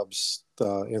Odd Jobs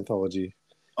anthology.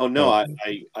 Oh no, Uh,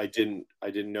 I didn't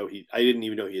know I didn't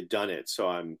even know he had done it.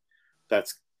 So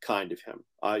that's kind of him.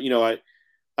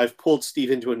 I've pulled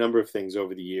Steve into a number of things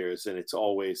over the years, and it's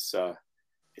always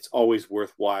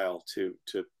worthwhile to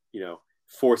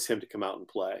force him to come out and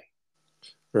play.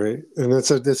 right, and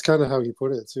that's kind of how he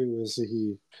put it too. Is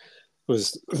he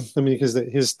was, I mean, because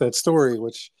that story,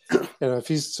 which, and if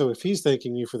he's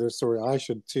thanking you for their story, I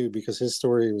should too, because his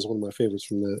story was one of my favorites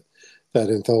from that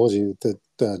anthology,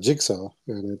 that Jigsaw,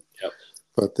 and it, Yep.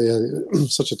 but they had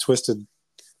such a twisted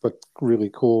but really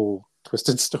cool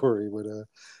twisted story. But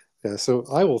yeah, so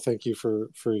I will thank you for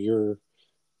your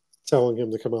telling him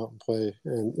to come out and play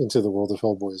and into the world of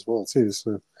Hellboy as well too.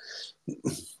 So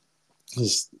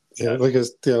he's, yeah, Yeah. like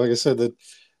I said, that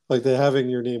like the having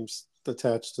your names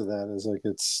attached to that is like,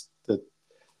 it's that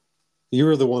you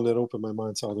were the one that opened my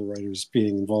mind to other writers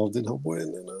being involved in Hellboy,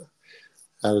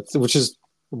 which is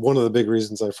one of the big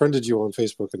reasons I friended you on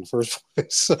Facebook in the first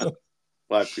place. So,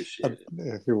 Well, I appreciate it.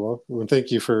 yeah, you're welcome, and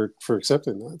thank you for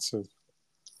accepting that. So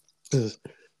I'm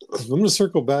going to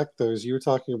circle back though, as you were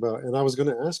talking about, and I was going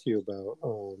to ask you about,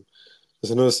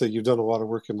 because I noticed that you've done a lot of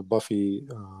work in the Buffy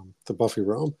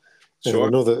realm, and Sure. I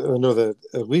know that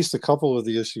at least a couple of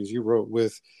the issues you wrote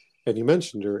with, and you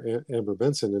mentioned her, Amber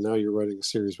Benson, and now you're writing a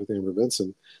series with Amber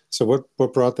Benson. So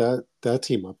what brought that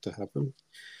team up to happen?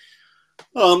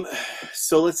 Um,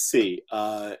 so let's see.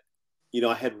 I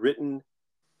had written,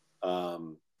 I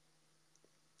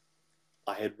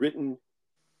had written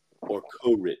or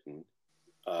co-written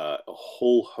a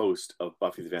whole host of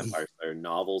Buffy the Vampire Slayer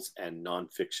novels and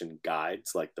nonfiction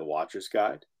guides, like the Watcher's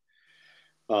Guide.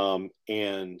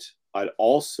 And I'd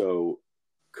also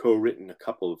co-written a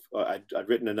couple of, I'd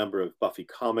written a number of Buffy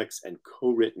comics and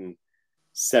co-written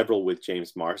several with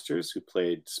James Marsters, who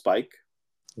played Spike.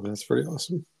 That's pretty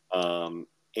awesome.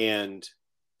 And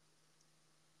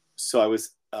so I was,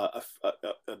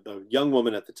 the young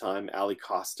woman at the time, Ali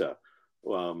Costa,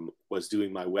 was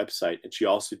doing my website, and she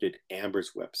also did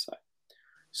Amber's website.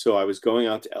 So I was going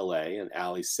out to LA, and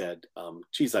Ali said,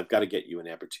 geez, I've got to get you and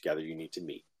Amber together. You need to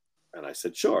meet. And I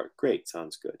said, sure, great,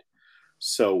 sounds good.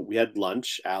 So we had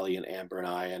lunch, Ali and Amber and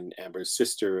I, and Amber's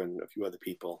sister and a few other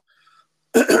people.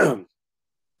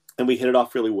 And we hit it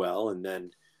off really well. And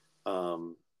then I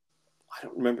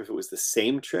don't remember if it was the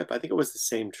same trip. I think it was the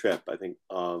same trip. I think,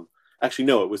 actually,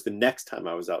 no, it was the next time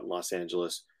I was out in Los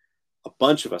Angeles. A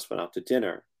bunch of us went out to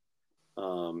dinner.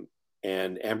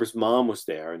 And Amber's mom was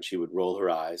there, and she would roll her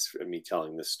eyes at me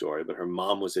telling this story, but her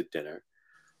mom was at dinner,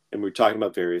 and we were talking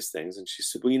about various things. And she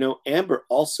said, well, Amber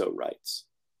also writes.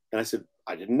 And I said,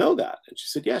 I didn't know that. And she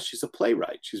said, yeah, she's a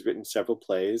playwright. She's written several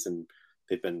plays and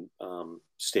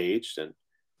staged. And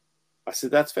I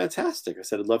said, that's fantastic. I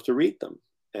said, I'd love to read them.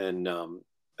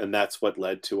 And that's what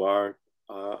led to our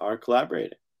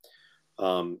collaborating.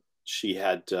 She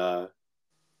had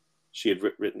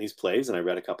written these plays, and I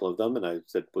read a couple of them, and I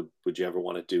said, would you ever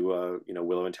want to do a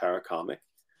Willow and Tara comic?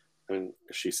 And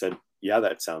she said, yeah,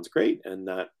 that sounds great. And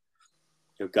that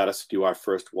got us to do our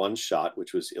first one shot,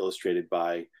 which was illustrated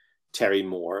by Terry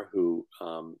Moore, who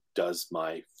does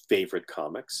my favorite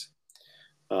comics.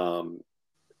 And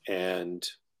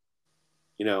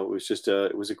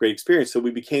it was a great experience. So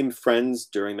we became friends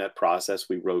during that process.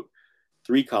 We wrote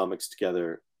 3 comics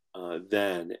together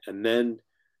then. And then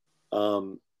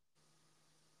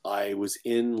I was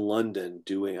in London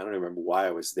I don't remember why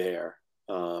I was there,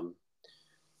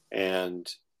 and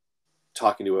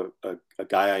talking to a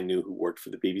guy I knew who worked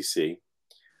for the BBC.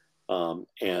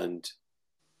 And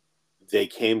they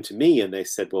came to me and they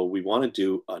said, well, we want to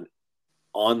do an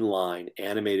online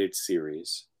animated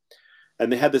series.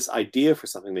 And they had this idea for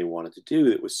something they wanted to do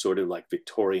that was sort of like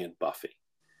Victorian Buffy.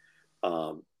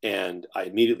 And I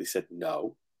immediately said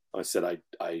no. I said,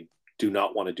 I do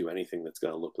not want to do anything that's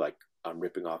going to look like I'm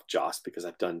ripping off Joss, because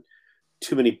I've done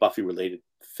too many Buffy related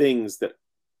things that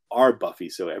are Buffy.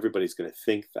 So everybody's going to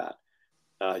think that.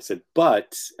 I said,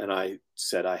 and I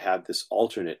said, I had this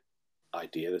alternate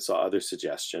idea, this other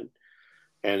suggestion.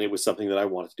 And it was something that I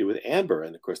wanted to do with Amber.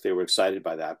 And of course, they were excited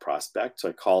by that prospect. So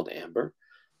I called Amber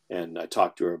and I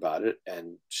talked to her about it.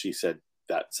 And she said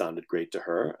that sounded great to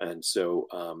her. And so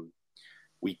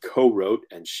we co-wrote,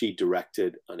 and she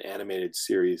directed an animated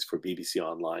series for BBC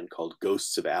Online called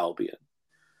Ghosts of Albion,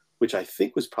 which I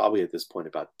think was probably at this point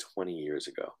about 20 years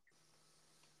ago.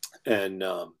 And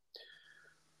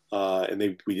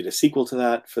we did a sequel to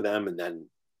that for them. And then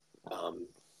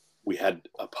we had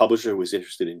a publisher who was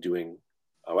interested in doing,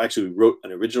 actually we wrote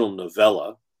an original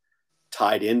novella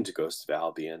tied into Ghosts of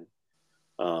Albion.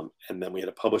 And then we had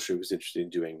a publisher who was interested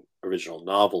in doing original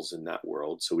novels in that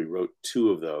world. So we wrote 2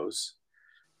 of those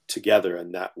together.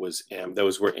 And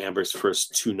those were Amber's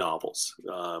first 2 novels,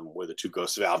 were the 2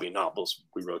 Ghosts of Albion novels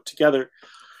we wrote together.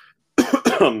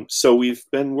 So we've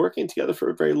been working together for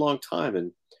a very long time.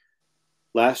 And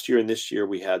last year and this year,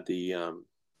 we had the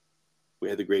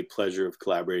great pleasure of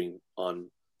collaborating on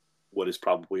what is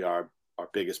probably our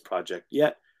biggest project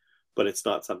yet, but it's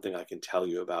not something I can tell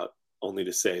you about, only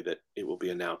to say that it will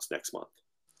be announced next month.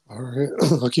 All right.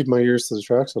 I'll keep my ears to the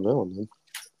tracks on that one, then.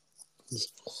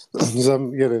 Because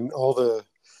I'm getting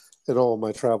all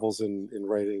my travels in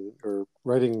writing,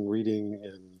 reading,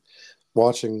 and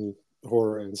watching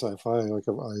horror and sci-fi. Like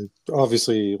I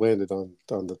obviously landed on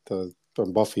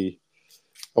Buffy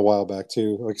a while back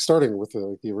too. Like starting with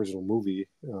the original movie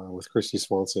with Christy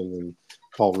Swanson and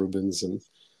Paul Rubens and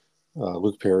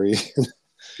Luke Perry.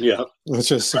 Yeah, it's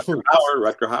just Rutger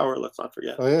Hauer. Let's not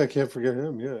forget. Oh yeah, I can't forget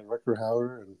him. Yeah, Rutger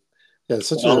Hauer, and yeah, it's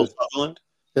such Donald Sutherland.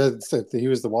 Yeah, he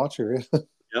was the Watcher.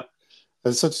 Yep.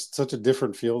 It's such a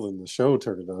different feel than the show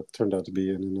turned out to be.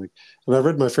 And I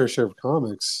read my fair share of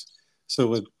comics.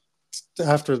 So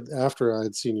after I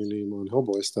had seen your name on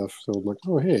Hellboy stuff, so I'm like,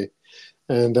 oh hey,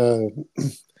 and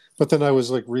but then I was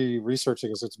like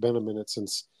researching, as it's been a minute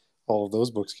since all of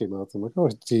those books came out. I'm like, oh,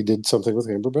 he did something with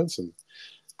Amber Benson,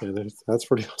 and that's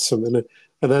pretty awesome. And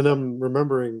then I'm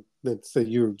remembering that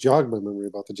you jogged my memory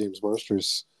about the James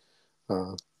Marsters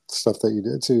stuff that you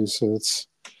did too. So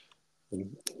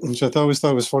which I always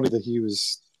thought was funny that he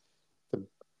was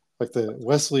the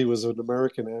Wesley was an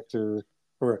American actor,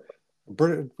 or I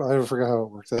forgot how it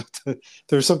worked out.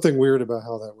 There's something weird about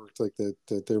how that worked, like that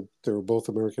they were both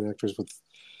American actors with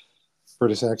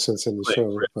British accents in the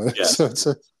show. But, yeah.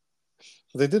 So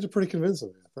they did it pretty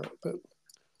convincingly, I thought. But,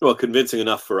 well, convincing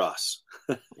enough for us.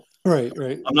 Right.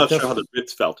 I'm not sure how the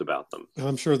Brits felt about them.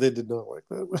 I'm sure they did not like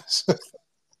that.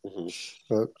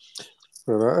 Mm-hmm.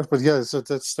 But yeah, so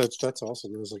that's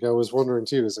awesome. It was like I was wondering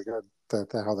too, is like how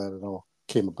that it all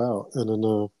came about, and then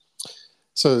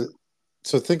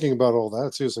so thinking about all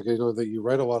that too, it's like that you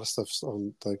write a lot of stuff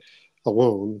on like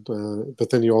alone,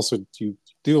 but then you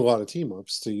do a lot of team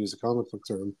ups, to use a comic book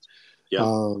term.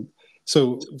 Yeah.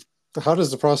 So how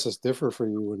does the process differ for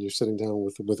you when you're sitting down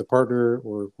with a partner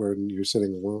or when you're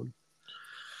sitting alone?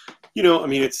 I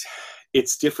mean,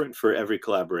 it's different for every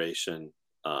collaboration.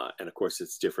 And of course,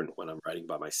 it's different when I'm writing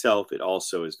by myself. It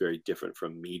also is very different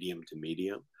from medium to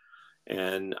medium.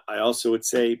 And I also would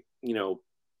say,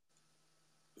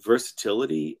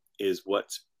 versatility is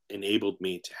what's enabled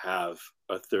me to have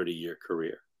a 30-year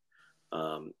career.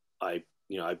 I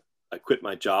quit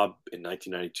my job in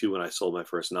 1992 when I sold my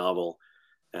first novel,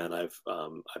 and I've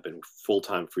been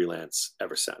full-time freelance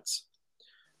ever since.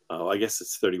 I guess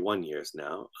it's 31 years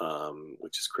now,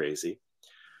 which is crazy.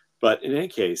 But in any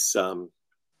case, it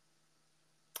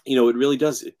really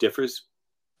does. It differs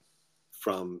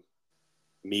from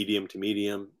medium to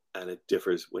medium, and it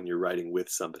differs when you're writing with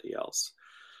somebody else.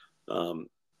 Um,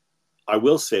 I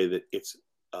will say that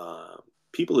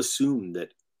people assume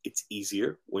that it's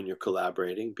easier when you're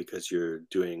collaborating because you're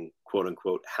doing quote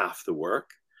unquote half the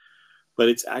work, but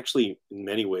it's actually in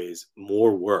many ways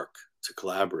more work to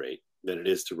collaborate than it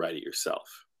is to write it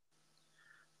yourself.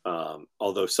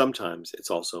 Although sometimes it's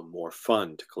also more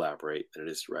fun to collaborate than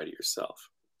it is to write it yourself.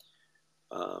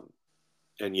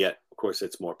 And yet, of course,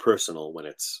 it's more personal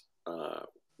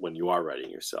when you are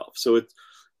writing yourself. So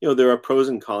there are pros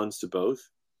and cons to both,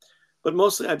 but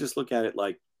mostly I just look at it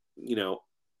like,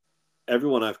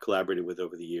 everyone I've collaborated with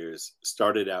over the years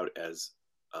started out as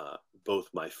both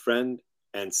my friend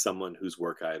and someone whose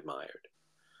work I admired.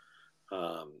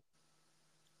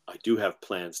 I do have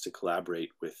plans to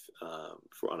collaborate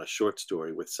on a short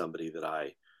story with somebody that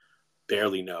I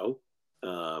barely know.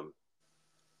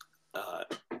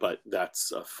 But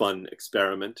that's a fun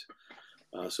experiment.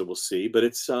 So we'll see. But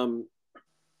it's,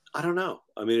 I don't know.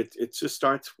 I mean, it just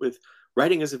starts with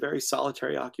writing as a very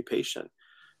solitary occupation.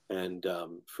 And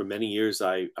for many years,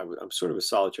 I'm sort of a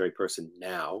solitary person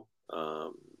now. I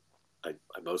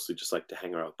mostly just like to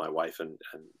hang around with my wife and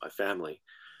my family.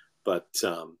 But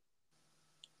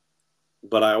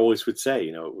I always would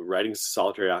say, writing is a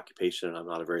solitary occupation, and I'm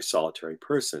not a very solitary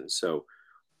person. So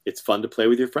it's fun to play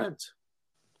with your friends.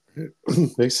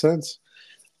 Makes sense.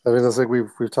 I mean, it's like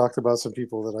we've talked about some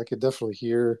people that I could definitely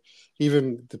hear,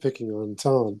 even depicting on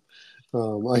Tom.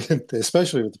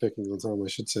 Especially with the picking on Tom, I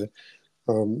should say,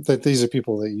 that these are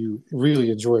people that you really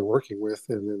enjoy working with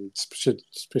and then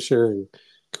sharing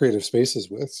creative spaces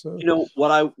with. So,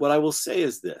 what I will say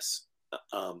is this: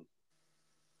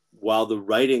 while the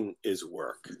writing is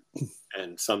work,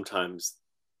 and sometimes,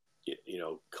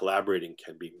 collaborating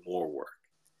can be more work,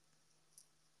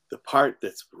 the part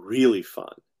that's really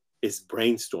fun is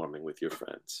brainstorming with your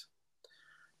friends.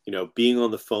 Being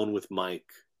on the phone with Mike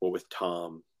or with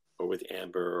Tom or with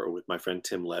Amber or with my friend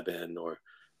Tim Levin or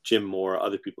Jim Moore,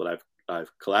 other people that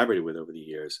I've collaborated with over the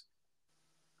years.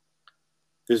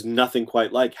 There's nothing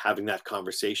quite like having that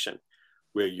conversation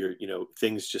where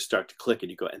things just start to click and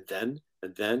you go, and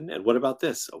what about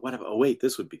this? Oh, wait,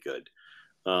 this would be good.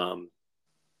 I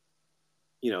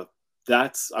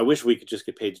wish we could just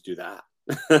get paid to do that.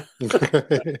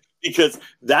 Because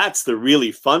that's the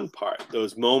really fun part.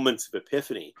 Those moments of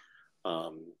epiphany,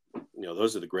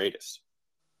 those are the greatest.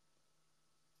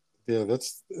 Yeah,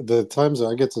 that's the times that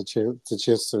I get the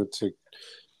chance to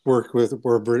work with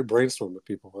or brainstorm with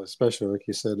people, especially like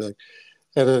you said, and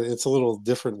it's a little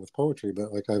different with poetry,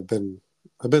 but like I've been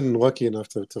lucky enough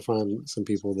to find some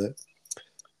people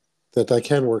that I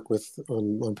can work with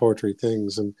on poetry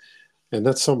things, and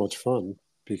that's so much fun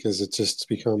because it just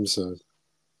becomes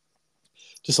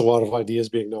just a lot of ideas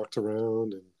being knocked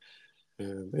around,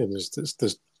 and there's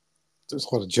a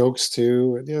lot of jokes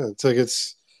too, and yeah, it's like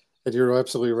and you're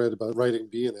absolutely right about writing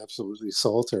being absolutely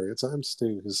solitary at times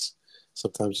too, because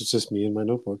sometimes it's just me and my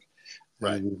notebook,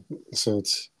 right? And so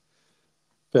it's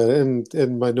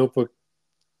and my notebook,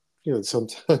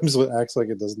 sometimes it acts like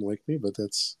it doesn't like me, but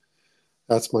that's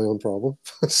my own problem.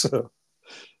 So,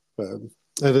 and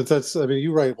that's I mean,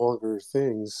 you write longer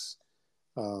things.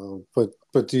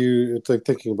 But do you, it's like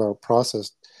thinking about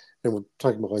process, and we're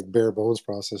talking about like bare bones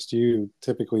process. Do you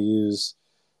typically use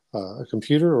a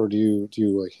computer, or do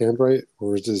you like handwrite,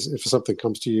 or if something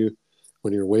comes to you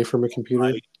when you're away from a computer,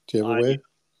 I, do you have a I way?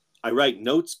 I write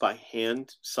notes by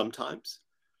hand sometimes,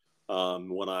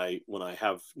 when I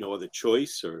have no other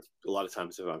choice, or a lot of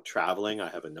times if I'm traveling, I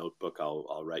have a notebook.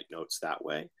 I'll write notes that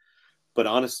way. But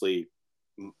honestly,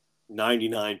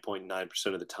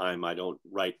 99.9% of the time, I don't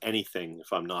write anything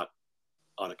if I'm not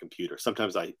on a computer.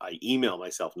 Sometimes I email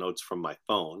myself notes from my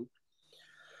phone,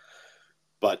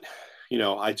 but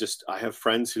I have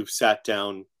friends who've sat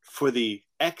down for the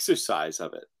exercise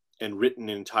of it and written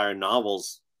entire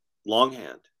novels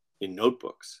longhand in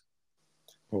notebooks.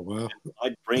 Oh wow.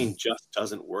 My brain just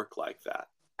doesn't work like that.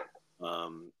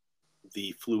 Um,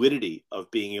 the fluidity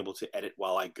of being able to edit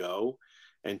while I go,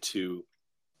 and to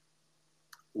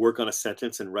work on a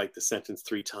sentence and write the sentence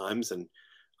 3 times, and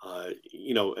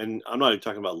and I'm not even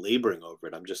talking about laboring over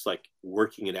it. I'm just like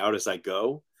working it out as I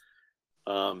go.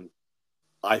 Um,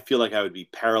 I feel like I would be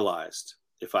paralyzed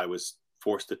if I was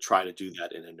forced to try to do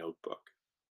that in a notebook.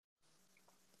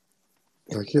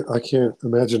 I can't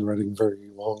imagine writing very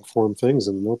long form things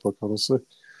in a notebook, honestly.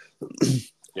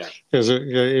 Yeah. Because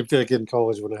if like in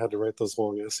college when I had to write those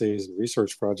long essays and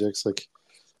research projects, like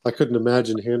I couldn't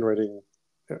imagine handwriting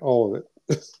all of it.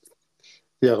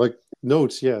 Yeah, like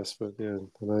Notes, yes, but yeah,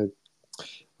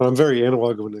 I'm very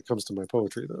analog when it comes to my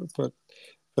poetry, though.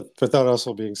 But that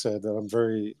also being said, that I'm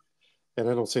very, and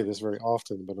I don't say this very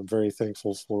often, but I'm very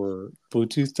thankful for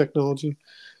Bluetooth technology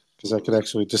because I could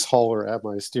actually just holler at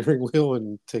my steering wheel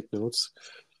and take notes.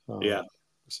 Yeah.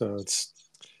 So it's.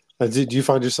 Do you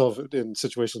find yourself in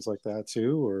situations like that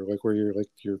too, or like where you're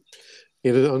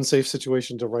in an unsafe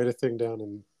situation to write a thing down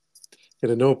in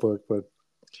a notebook, but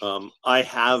I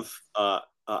have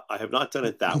I have not done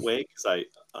it that way because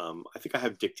I think I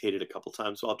have dictated a couple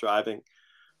times while driving,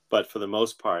 but for the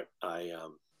most part, I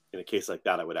in a case like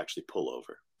that, I would actually pull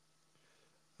over.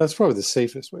 that's probably the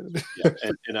safest way to do Yeah,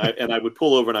 it. and I would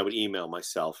pull over and I would email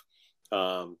myself.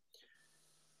 Um,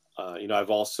 I've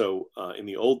also in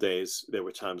the old days there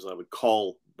were times when I would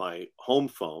call my home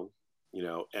phone,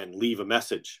 and leave a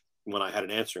message when I had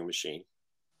an answering machine.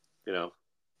 You know,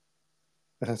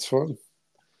 That's fun.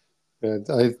 And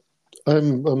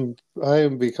I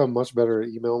am become much better at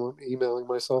emailing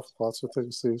myself lots of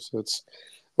things too. So it's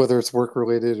whether it's work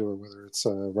related or whether it's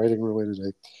writing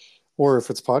related, or if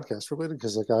it's podcast related,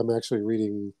 because like I'm actually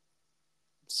reading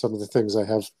some of the things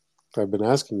I've been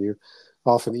asking you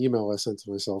off an email I sent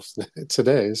to myself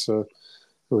today. So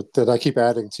that I keep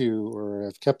adding to, or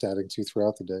I've kept adding to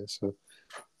throughout the day. So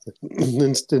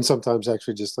and sometimes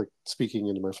actually just like speaking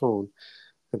into my phone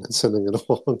and then sending it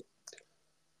along.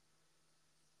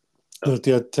 But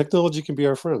yeah, technology can be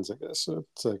our friends, I guess. So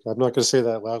it's like I'm not going to say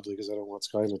that loudly because I don't want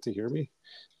Skynet to hear me.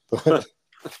 But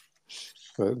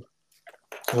but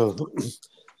uh,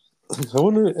 I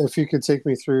wonder if you could take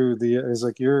me through the is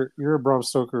like you're a Bram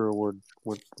Stoker Award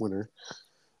winner,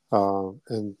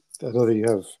 and I know that you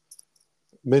have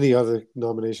many other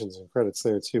nominations and credits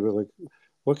there too. But like,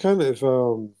 what kind of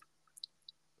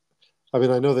I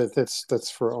mean, I know that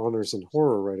that's for honors in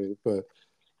horror writing, but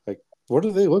like, what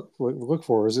do they look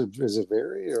for? Is it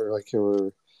vary or like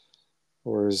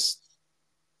or is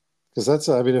because that's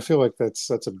I mean I feel like that's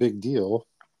a big deal.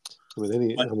 I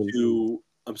mean what I mean to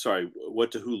I'm sorry,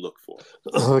 what to who look for?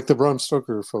 like the Bram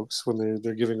Stoker folks when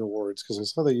they're giving awards because I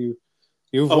saw that Oh,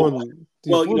 you've well, won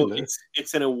there.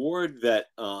 it's an award that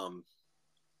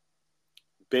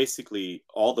basically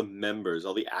all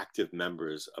the active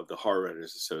members of the Horror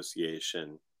Writers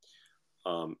Association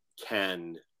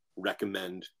can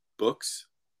recommend books,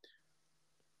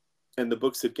 and the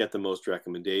books that get the most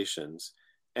recommendations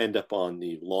end up on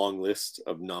the long list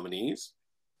of nominees.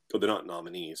 Well, they're not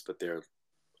nominees, but they're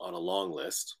on a long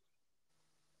list.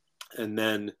 And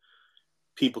then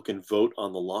people can vote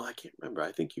on the long. I can't remember.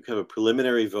 I think you have a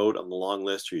preliminary vote on the long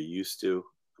list, or you used to.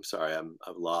 I'm sorry,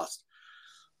 I've lost.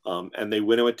 And they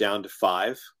winnow it down to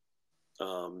five.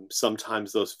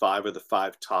 Sometimes those five are the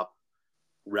five top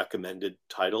recommended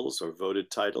titles or voted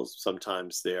titles.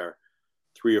 Sometimes they're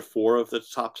three or four of the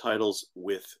top titles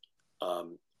with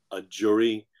a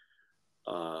jury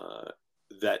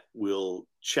that will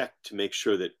check to make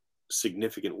sure that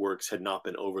significant works had not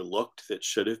been overlooked that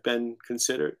should have been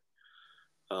considered.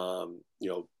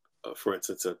 For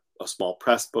instance, a small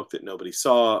press book that nobody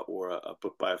saw, or a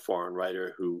book by a foreign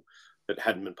writer that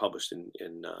hadn't been published in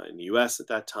the U.S. at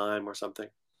that time, or something.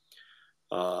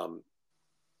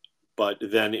 But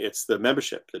then it's the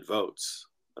membership that votes.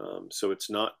 So it's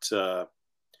not a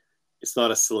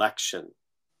selection.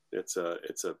 It's an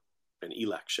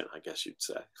election, I guess you'd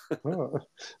say. Oh,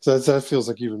 so that feels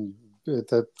like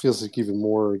even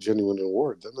more genuine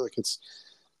award. Then like it's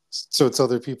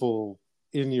other people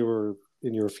in your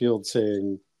field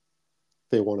saying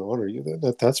they want to honor you.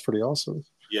 That's pretty awesome.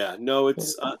 Yeah, no,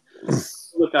 it's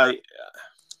look, I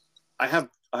have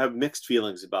mixed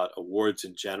feelings about awards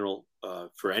in general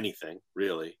for anything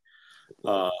really,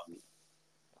 um,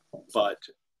 but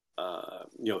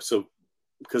so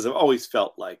because I've always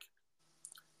felt like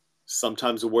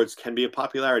sometimes awards can be a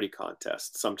popularity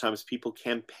contest. Sometimes people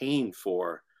campaign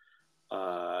for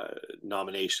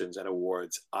nominations and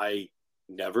awards. I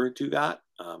never do that.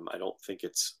 I don't think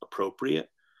it's appropriate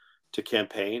to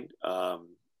campaign,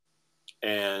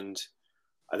 and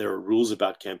there are rules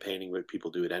about campaigning, but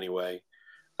people do it anyway.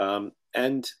 And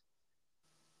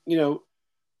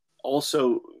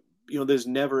also, there's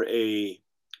never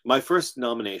my first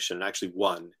nomination, and actually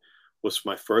one, was for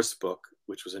my first book,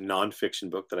 which was a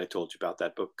nonfiction book that I told you about,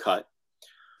 that book Cut,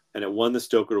 and it won the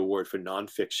Stoker Award for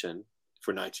nonfiction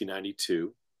for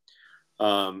 1992,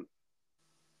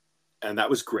 and that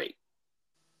was great.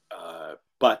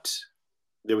 But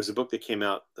there was a book that came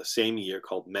out the same year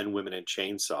called Men, Women, and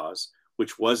Chainsaws,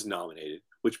 which was nominated,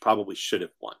 which probably should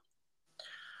have won.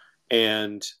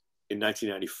 And in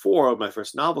 1994, when my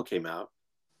first novel came out,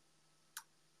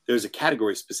 there's a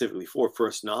category specifically for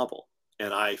first novel.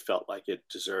 and I felt like it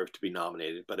deserved to be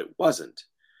nominated, but it wasn't.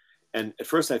 And at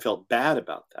first I felt bad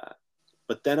about that.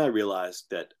 But then I realized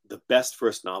that the best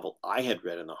first novel I had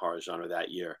read in the horror genre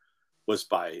that year was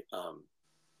by, oh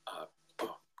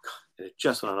God, it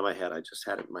just went out of my head. I just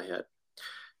had it in my head.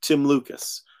 Tim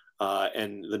Lucas.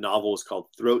 And the novel was called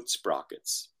Throat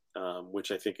Sprockets,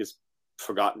 which I think is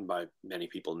forgotten by many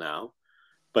people now.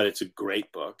 But it's a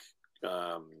great book,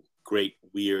 great,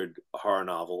 weird horror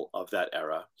novel of that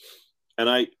era. And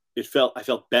I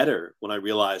felt better when I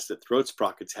realized that Throat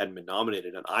Sprockets hadn't been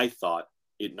nominated, and I thought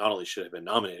it not only should have been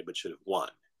nominated but should have won.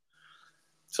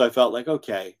 So I felt like,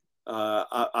 okay,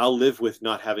 I'll live with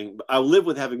having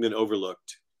been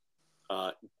overlooked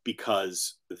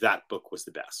because that book was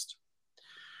the best.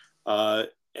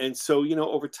 And so,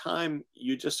 over time,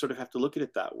 you just sort of have to look at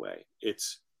it that way.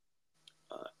 It's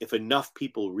if enough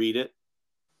people read it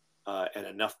and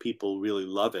enough people really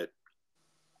love it,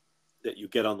 that you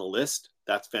get on the list,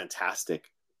 that's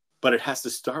fantastic. But it has to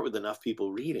start with enough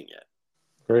people reading it.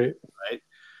 Right.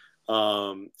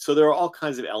 So there are all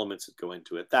kinds of elements that go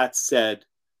into it. That said,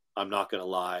 I'm not going to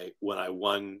lie. When I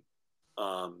won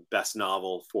Best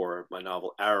Novel for my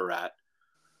novel Ararat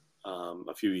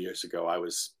a few years ago, I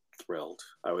was thrilled.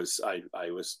 I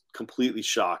was completely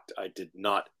shocked. I did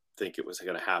not think it was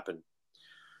going to happen.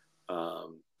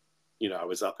 I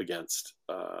was up against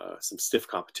some stiff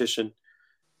competition,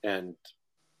 and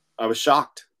I was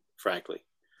shocked, frankly.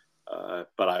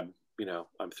 But I'm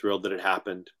thrilled that it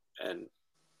happened, and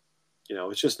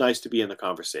it's just nice to be in the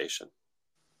conversation.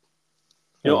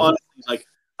 Honestly, like,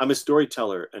 I'm a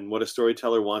storyteller, and what a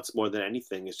storyteller wants more than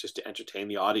anything is just to entertain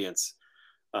the audience.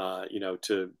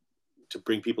 To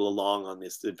bring people along on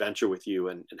this adventure with you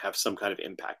and have some kind of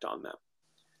impact on them.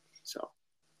 So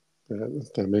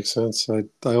that makes sense. I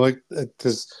like it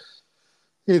because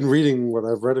in reading what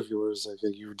I've read of yours, I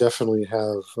think you definitely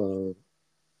have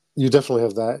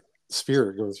that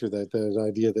spirit going through that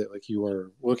idea that like you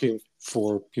are looking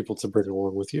for people to bring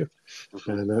along with you.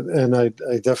 Mm-hmm. And I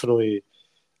definitely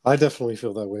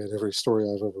feel that way in every story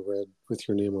I've ever read with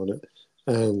your name on it.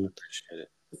 And I appreciate it.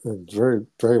 And very,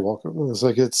 very welcome. It's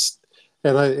like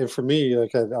and for me,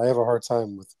 like I have a hard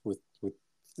time with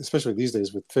especially these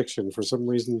days with fiction. For some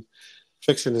reason,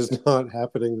 fiction is not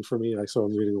happening for me. So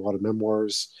I'm reading a lot of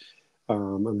memoirs.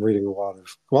 I'm reading a lot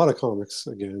of comics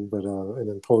again, but and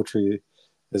then poetry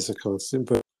is a constant.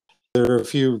 But there are a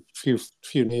few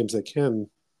names that can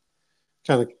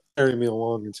kind of carry me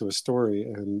along into a story,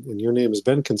 and your name has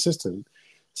been consistent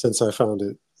since I found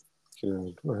it. I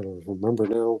don't remember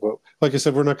now, but like I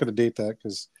said, we're not going to date that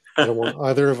because I don't want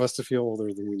either of us to feel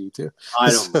older than we need to.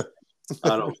 I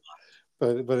don't.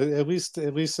 But at least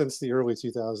since the early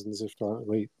 2000s, if not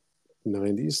late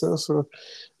 90s, though. So,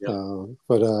 yep.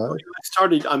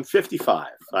 I'm 55.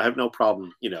 I have no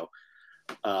problem,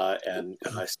 and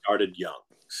I started young.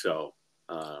 So,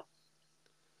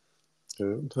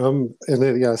 and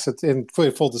then yes, in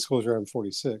full disclosure, I'm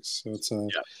 46. So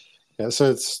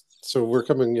it's So we're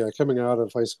coming out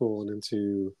of high school and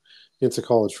into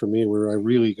college for me, where I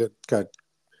really got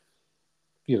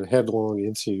headlong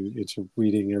into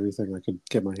reading everything I could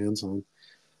get my hands on.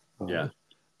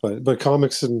 But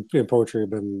comics and poetry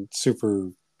have been super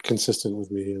consistent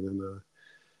with me, and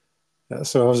then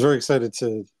so I was very excited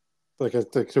to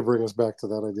bring us back to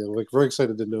that idea. Like very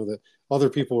excited to know that other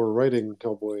people were writing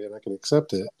Hellboy and I can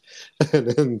accept it, and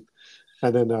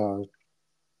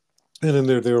then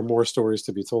there were more stories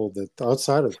to be told that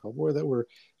outside of Hellboy that were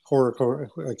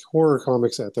horror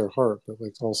comics at their heart, but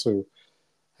like also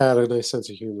had a nice sense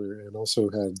of humor and also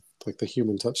had like the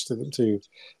human touch to them too,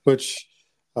 which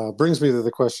brings me to the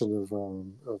question of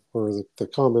or the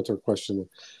comment or question,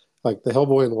 like the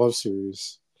Hellboy and Love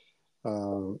series.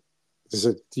 Is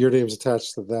it your name's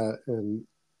attached to that? And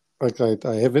like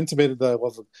I have intimated that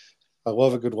I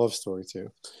love a good love story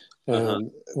too, and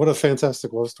what a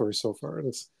fantastic love story so far, and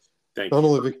it's. Thank Not you.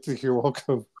 only you're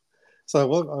welcome. So I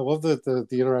love the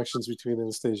interactions between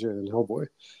Anastasia and Hellboy,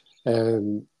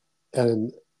 and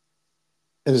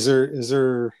is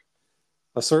there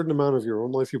a certain amount of your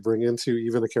own life you bring into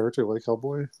even a character like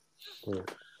Hellboy?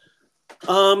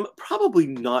 Probably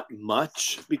not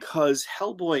much, because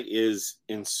Hellboy is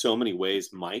in so many ways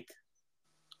Mike,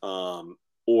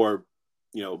 or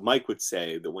Mike would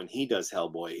say that when he does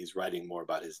Hellboy, he's writing more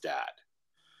about his dad,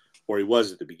 or he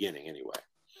was at the beginning anyway.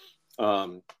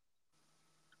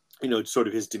 Sort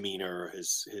of his demeanor,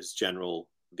 his general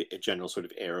sort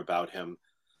of air about him.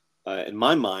 In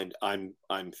my mind, I'm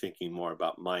thinking more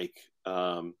about Mike.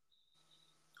 But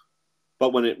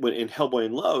when in Hellboy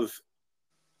in Love,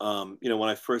 when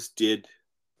I first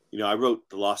I wrote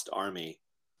The Lost Army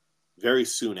very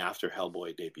soon after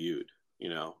Hellboy debuted.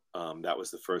 That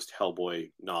was the first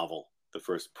Hellboy novel, the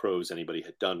first prose anybody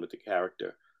had done with the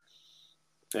character.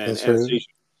 And That's right. Anastasia,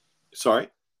 sorry?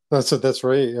 That's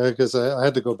right. Because I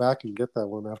had to go back and get that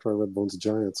one after I read Bones of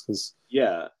Giants because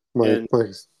Yeah. my And, my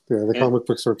yeah, the and comic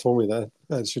book store told me that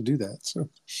I should do that. So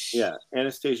yeah,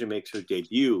 Anastasia makes her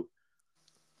debut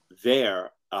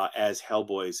there as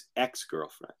Hellboy's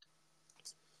ex-girlfriend.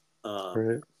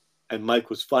 right. And Mike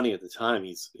was funny at the time.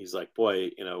 He's like,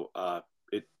 boy,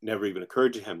 it never even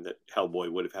occurred to him that Hellboy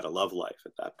would have had a love life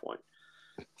at that point.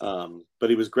 But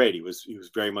he was great. He was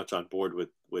very much on board with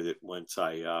it once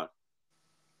I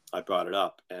brought it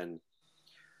up, and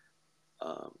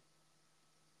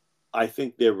I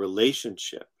think their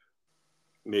relationship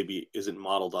maybe isn't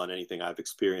modeled on anything I've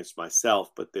experienced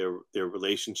myself, but their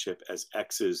relationship as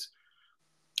exes,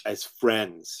 as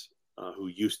friends who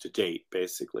used to date,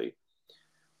 basically,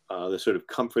 the sort of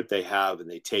comfort they have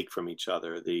and they take from each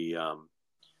other, the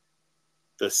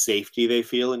safety they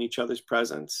feel in each other's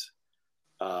presence.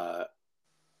 I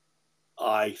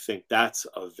think that's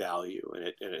of value,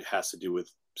 and it has to do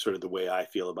with sort of the way I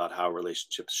feel about how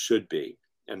relationships should be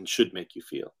and should make you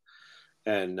feel.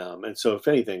 And so, if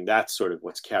anything, that's sort of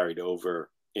what's carried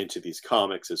over into these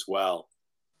comics as well.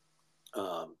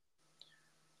 Um,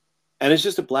 and it's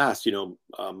just a blast.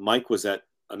 Mike was at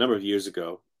a number of years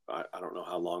ago. I don't know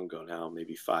how long ago now,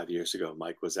 maybe 5 years ago.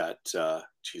 Mike was at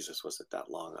Jesus. Was it that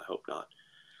long? I hope not.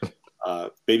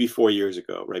 Maybe 4 years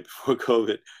ago, right before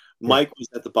COVID. Mike was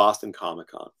at the Boston Comic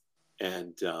Con,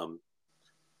 and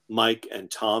Mike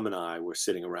and Tom and I were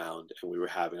sitting around, and we were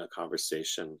having a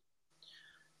conversation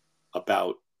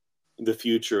about the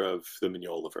future of the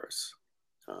Mignolaverse.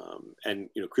 And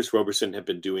Chris Roberson had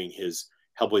been doing his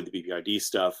Hellboy the BPRD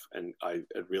stuff, and I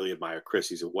really admire Chris.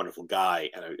 He's a wonderful guy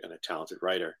and a talented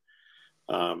writer.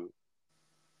 And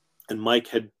Mike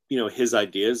had his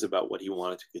ideas about what he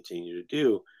wanted to continue to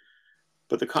do.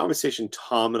 But the conversation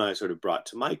Tom and I sort of brought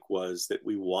to Mike was that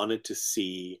we wanted to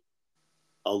see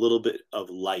a little bit of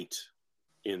light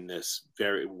in this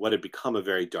what had become a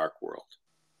very dark world.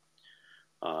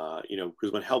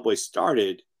 Because when Hellboy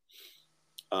started,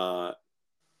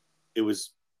 it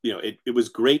was it was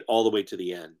great all the way to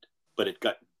the end, but it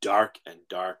got dark and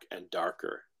dark and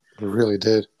darker. It really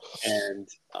did. And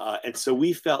so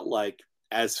we felt like,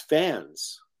 as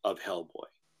fans of Hellboy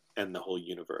and the whole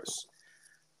universe,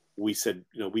 we said,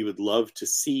 we would love to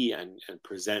see and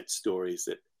present stories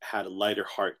that had a lighter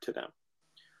heart to them.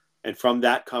 And from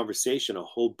that conversation, a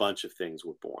whole bunch of things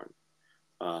were born.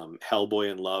 Hellboy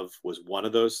in Love was one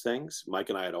of those things. Mike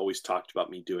and I had always talked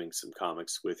about me doing some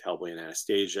comics with Hellboy and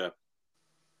Anastasia.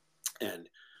 And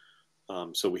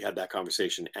so we had that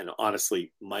conversation. And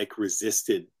honestly, Mike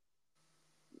resisted,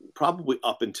 probably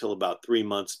up until about 3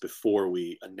 months before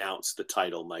we announced the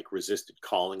title. Mike resisted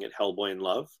calling it Hellboy in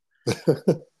Love.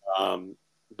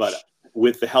 But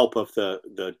with the help of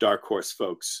the Dark Horse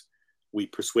folks, we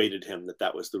persuaded him that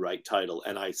that was the right title.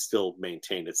 And I still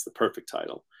maintain it's the perfect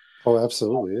title. Oh,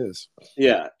 absolutely is.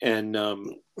 Yeah. And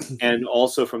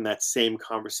also from that same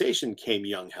conversation came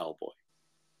Young Hellboy.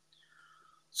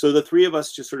 So the three of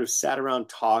us just sort of sat around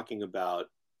talking about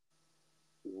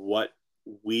what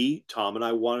Tom and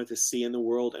I, wanted to see in the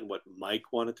world and what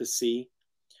Mike wanted to see.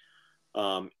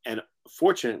 And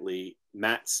fortunately,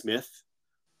 Matt Smith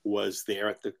was there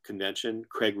at the convention.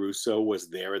 Craig Russo was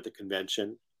there at the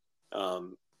convention.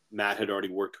 Matt had already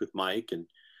worked with Mike, and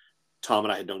Tom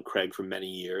and I had known Craig for many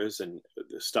years, and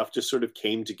the stuff just sort of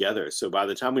came together. So by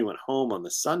the time we went home on the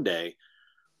Sunday,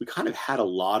 we kind of had a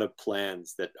lot of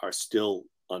plans that are still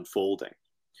unfolding.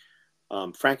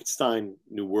 Frankenstein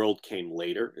New World came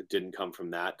later. It didn't come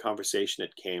from that conversation.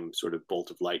 It came sort of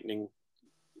bolt of lightning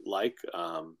like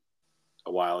a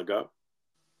while ago.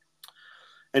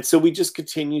 And so we just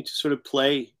continued to sort of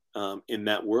play in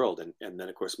that world. And then,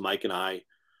 of course, Mike and I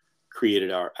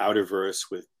created our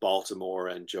Outerverse with Baltimore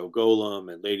and Joe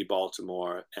Golem and Lady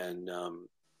Baltimore. And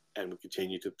we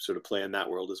continue to sort of play in that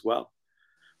world as well.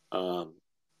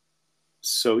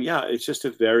 So, yeah, it's just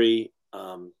a very...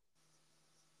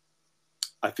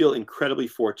 I feel incredibly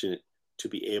fortunate to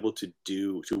be able to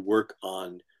work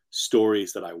on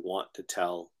stories that I want to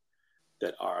tell,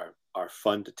 that are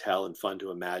fun to tell and fun to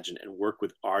imagine, and work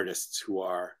with artists who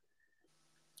are,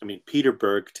 Peter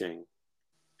Bergting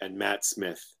and Matt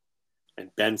Smith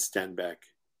and Ben Stenbeck.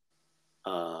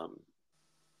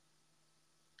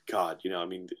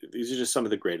 These are just some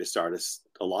of the greatest artists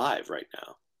alive right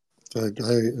now. I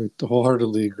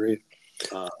wholeheartedly agree.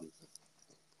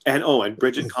 And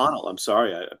Bridget Connell. I'm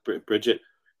sorry, Bridget,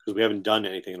 because we haven't done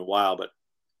anything in a while, but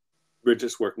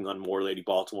Bridget's working on more Lady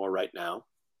Baltimore right now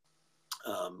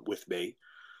with me.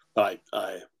 But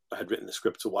had written the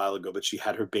scripts a while ago, but she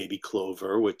had her baby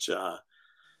Clover, which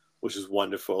was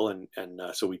wonderful, and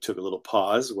so we took a little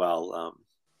pause while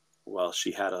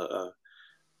she had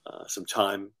some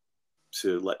time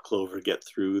to let Clover get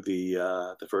through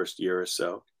the first year or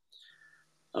so.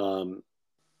 And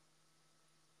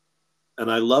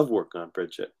I love working with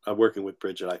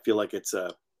Bridget. I feel like it's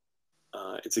a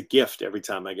gift every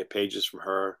time I get pages from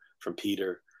her, from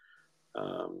Peter.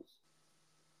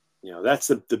 That's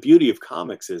the beauty of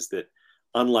comics, is that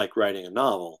unlike writing a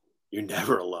novel, you're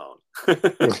never alone.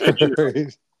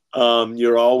 Right.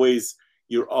 You're always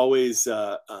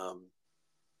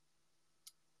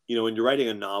when you're writing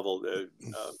a novel,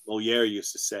 Moliere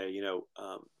used to say,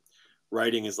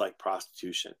 writing is like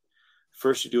prostitution.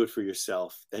 First you do it for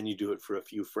yourself, then you do it for a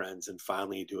few friends, and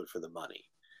finally you do it for the money.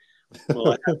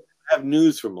 Well, I have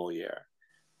news for Moliere.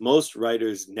 Most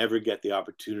writers never get the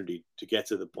opportunity to get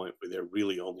to the point where they're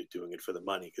really only doing it for the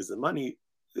money, because the money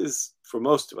is, for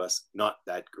most of us, not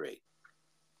that great.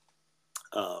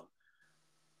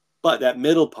 But that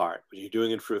middle part, when you're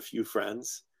doing it for a few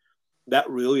friends, that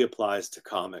really applies to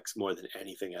comics more than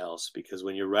anything else, because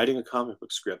when you're writing a comic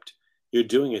book script, you're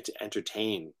doing it to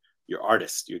entertain your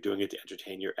artist, you're doing it to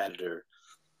entertain your editor.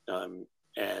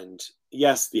 And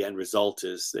yes, the end result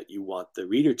is that you want the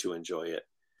reader to enjoy it,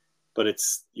 but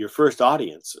it's your first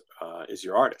audience is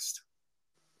your artist.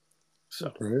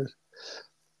 So right.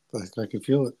 I can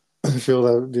feel it. I feel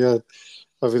that. Yeah.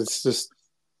 I mean, it's just,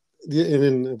 yeah,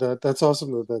 and then that's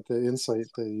awesome that the insight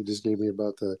that you just gave me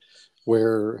about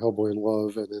where Hellboy in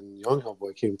Love and then Young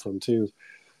Hellboy came from too,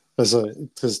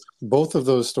 because both of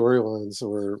those storylines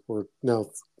were now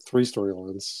 3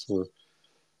 storylines, or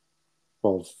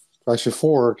well, actually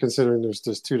 4, considering there's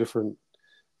just 2 different,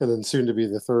 and then soon to be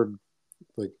the third,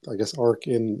 like, I guess, arc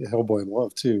in Hellboy in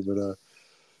Love too.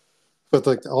 But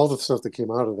like all the stuff that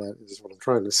came out of that is what I'm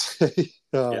trying to say.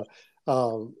 yeah.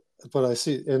 But I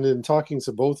see, and in talking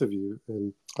to both of you,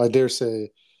 and I dare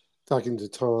say, talking to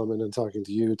Tom and then talking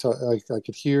to you, I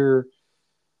could hear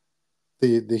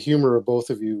the humor of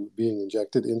both of you being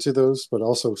injected into those, but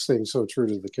also staying so true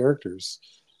to the characters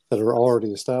that are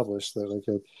already established.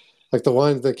 That like the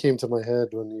line that came to my head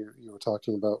when you were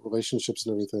talking about relationships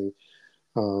and everything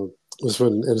was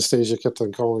when Anastasia kept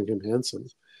on calling him handsome.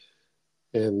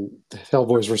 And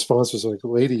Hellboy's response was like,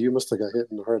 "Lady, you must have got hit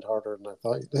in the head harder than I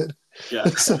thought you did." Yeah.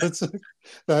 So it's like,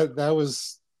 that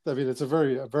was. I mean, it's a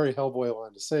very Hellboy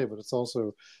line to say, but it's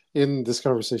also in this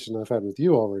conversation I've had with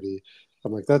you already.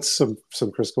 I'm like, that's some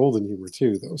Chris Golden humor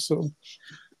too, though. So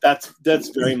that's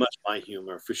very much my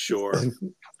humor for sure.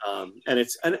 And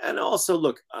it's and also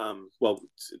look, well,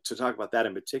 to talk about that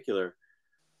in particular,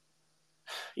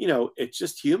 it's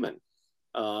just human.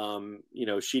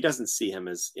 She doesn't see him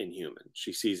as inhuman.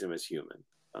 She sees him as human.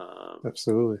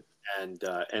 Absolutely. And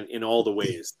in all the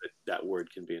ways that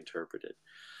word can be interpreted.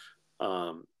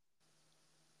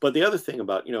 But the other thing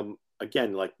about,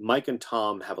 again, like Mike and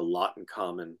Tom have a lot in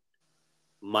common.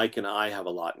 Mike and I have a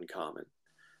lot in common.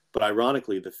 But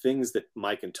ironically, the things that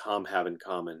Mike and Tom have in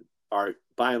common are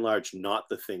by and large not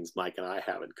the things Mike and I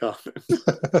have in common.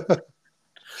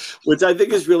 Which I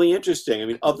think is really interesting. I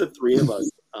mean, of the 3 of us,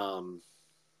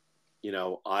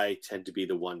 I tend to be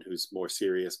the one who's more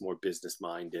serious, more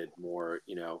business-minded, more,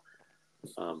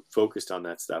 focused on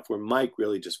that stuff, where Mike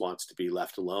really just wants to be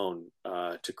left alone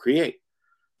to create.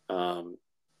 And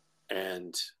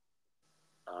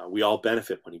we all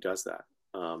benefit when he does that.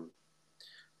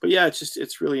 But yeah,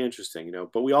 it's really interesting,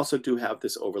 but we also do have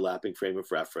this overlapping frame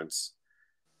of reference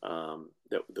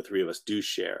that the 3 of us do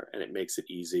share, and it makes it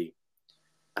easy.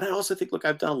 And I also think, look,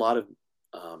 I've done a lot of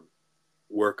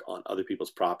work on other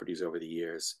people's properties over the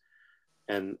years.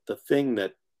 And the thing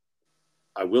that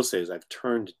I will say is I've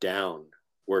turned down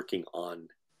working on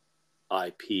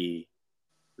IP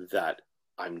that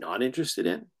I'm not interested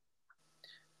in,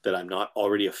 that I'm not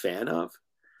already a fan of.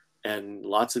 And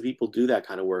lots of people do that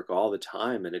kind of work all the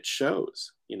time, and it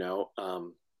shows,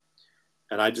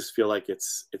 and I just feel like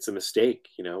it's a mistake.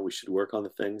 We should work on the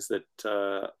things that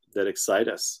excite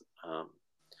us.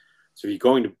 So if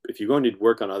you're going to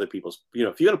work on other people's,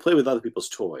 if you're going to play with other people's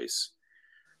toys,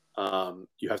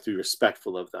 you have to be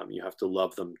respectful of them. You have to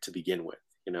love them to begin with,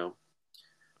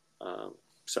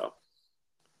 so.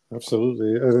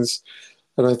 Absolutely.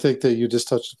 And I think that you just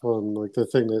touched upon like the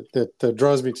thing that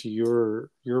draws me to your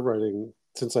writing,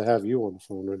 since I have you on the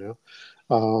phone right now,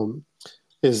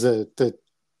 is that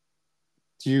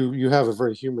you have a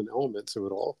very human element to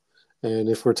it all. And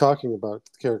if we're talking about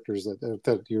characters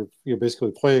that you're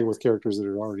basically playing with characters that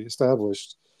are already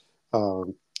established,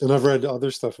 and I've read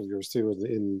other stuff of yours too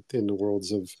in the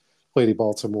worlds of Lady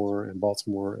Baltimore, and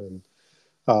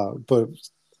but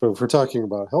But if we're talking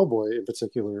about Hellboy in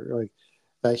particular, like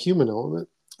that human element,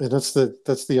 and that's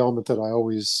the element that I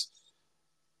always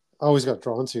got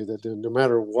drawn to. That no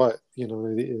matter what,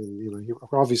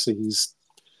 obviously he's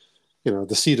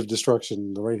the seed of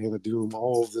destruction, the right hand of doom,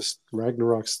 all of this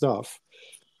Ragnarok stuff.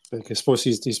 Like I suppose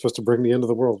he's supposed to bring the end of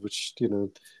the world, which I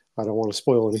don't want to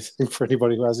spoil anything for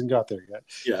anybody who hasn't got there yet.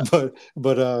 Yeah.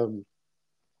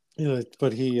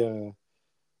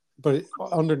 But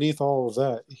underneath all of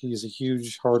that, he's a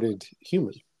huge-hearted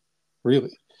human,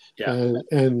 really. Yeah.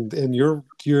 And you're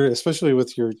especially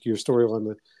with your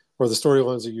storyline or the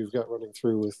storylines that you've got running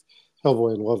through with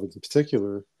Hellboy and Love in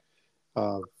particular.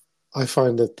 Uh, I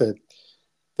find that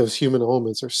those human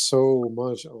elements are so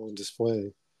much on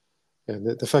display, and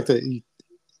the fact that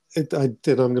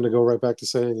I'm going to go right back to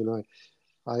saying,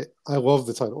 I love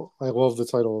the title. I love the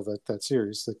title of that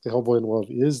series. Like the Hellboy in Love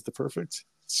is the perfect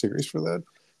series for that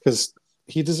because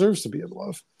he deserves to be in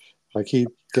love. Like he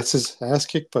gets his ass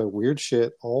kicked by weird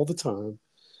shit all the time.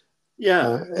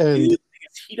 Yeah. And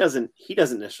he doesn't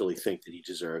necessarily think that he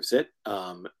deserves it.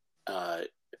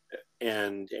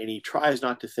 And he tries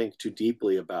not to think too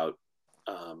deeply about,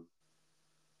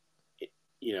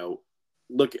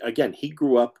 look, again, he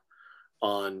grew up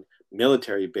on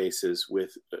military bases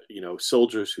with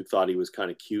soldiers who thought he was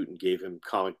kind of cute and gave him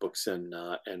comic books and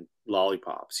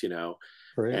lollipops,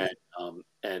 right.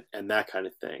 and that kind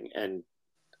of thing, and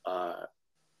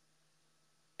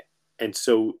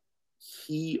so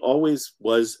he always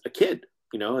was a kid,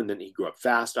 and then he grew up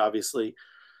fast, obviously.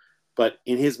 But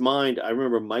in his mind, I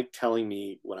remember Mike telling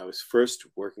me when I was first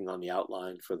working on the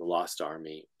outline for the Lost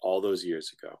Army all those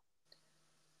years ago.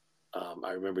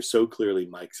 I remember so clearly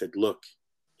Mike said, look,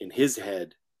 in his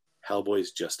head,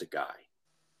 Hellboy's just a guy.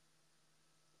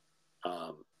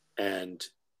 And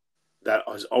that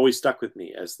has always stuck with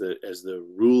me as the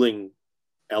ruling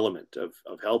element of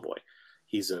Hellboy.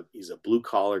 He's a blue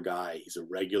collar guy. He's a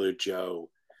regular Joe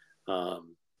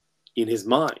in his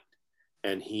mind,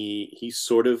 and he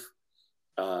sort of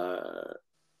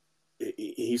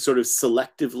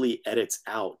selectively edits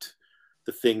out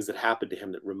the things that happen to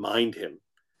him that remind him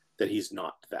that he's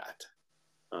not that.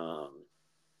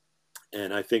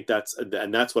 And I think that's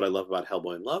what I love about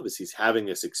Hellboy in Love is he's having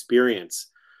this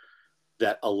experience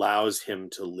that allows him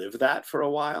to live that for a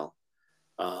while.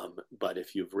 But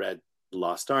if you've read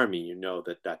Lost Army, you know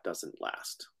that doesn't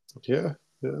last. Yeah.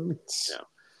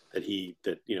 That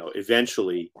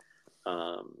eventually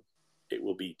it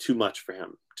will be too much for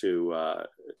him to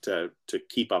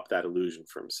keep up that illusion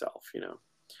for himself.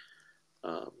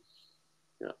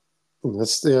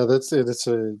 That's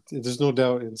there's no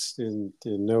doubt in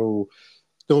no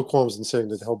qualms in saying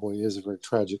that Hellboy is a very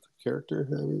tragic character.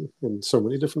 I mean, in so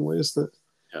many different ways that.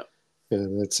 Yeah.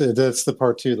 And that's the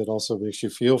part too that also makes you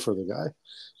feel for the guy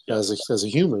as a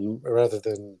human rather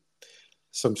than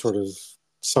some sort of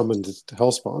summoned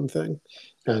hellspawn thing.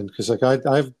 And because like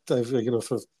I've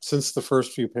since the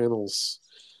first few panels,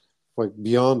 like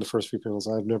beyond the first few panels,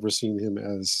 I've never seen him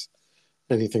as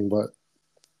anything but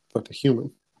a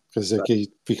human because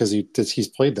he's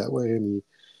played that way and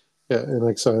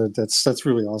so that's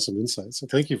really awesome insight. So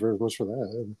thank you very much for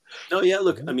that. No, yeah,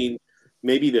 look, I mean,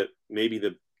 maybe the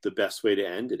best way to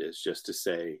end it is just to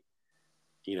say,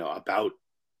 about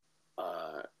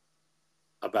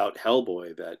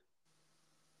Hellboy that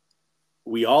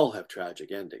we all have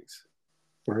tragic endings.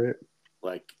 Right.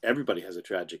 Like everybody has a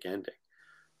tragic ending.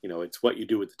 It's what you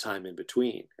do with the time in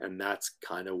between, and that's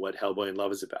kind of what Hellboy in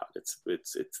Love is about. It's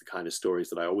the kind of stories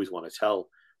that I always want to tell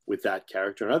with that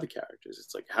character and other characters.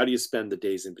 It's like, how do you spend the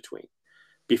days in between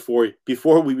before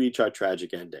we reach our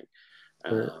tragic ending?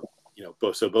 Right.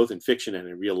 Both in fiction and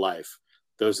in real life,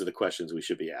 those are the questions we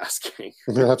should be asking.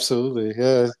 Absolutely,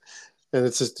 yeah. And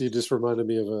it's you just reminded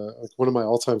me of one of my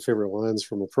all-time favorite lines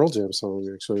from a Pearl Jam song.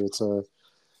 Actually, it's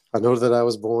I know that I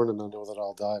was born and I know that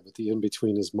I'll die, but the in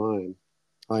between is mine.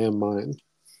 I am mine.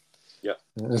 Yeah,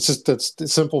 that's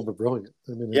simple but brilliant.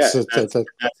 I mean,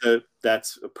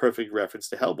 that's a perfect reference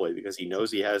to Hellboy because he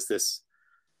knows he has this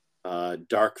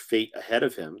dark fate ahead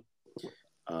of him.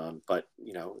 But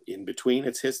in between,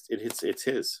 it's his.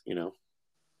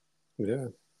 Yeah,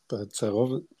 but I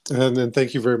love it, and then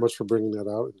thank you very much for bringing that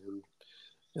out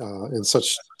in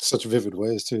such vivid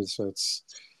ways too. So it's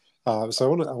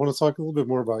so I want to talk a little bit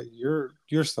more about your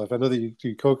stuff. I know that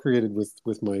you co-created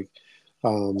with Mike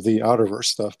the Outerverse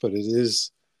stuff, but it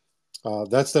is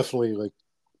that's definitely like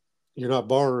you're not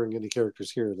borrowing any characters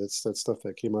here. That's stuff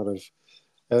that came out of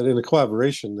in a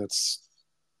collaboration.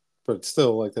 But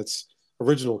still like that's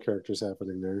original characters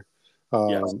happening there.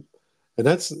 And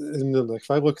then like if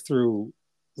I look through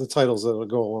the titles that'll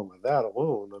go along with that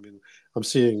alone, I mean, I'm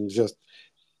seeing just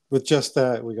with just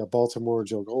that, we got Baltimore,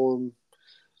 Joe Golem,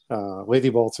 Lady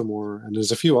Baltimore, and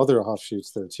there's a few other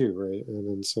offshoots there too, right? And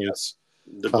then so Yeah. it's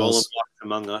The uh, Golem Walks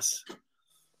Among Us.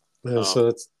 Um, so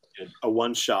it's a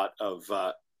one shot of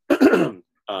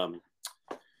um,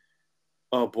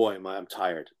 oh boy, I'm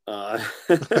tired.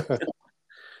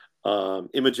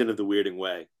 Imogen of the Weirding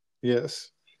Way.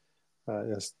 yes,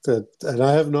 yes, and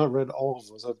I have not read all of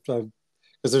those.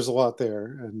 Because there's a lot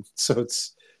there, and so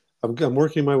I'm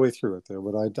working my way through it there.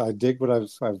 But I dig what I've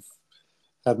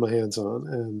had my hands on,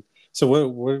 and so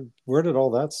where did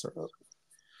all that start?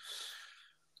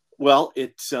 Well,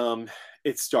 it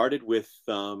started with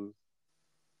over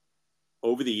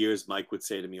the years. Mike would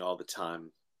say to me all the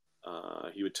time.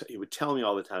 He would tell me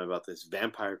all the time about this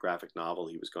vampire graphic novel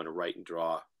he was going to write and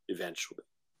draw eventually,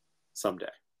 someday.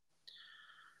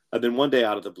 And then one day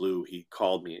out of the blue, he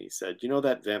called me and he said, "You know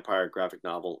that vampire graphic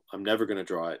novel? I'm never going to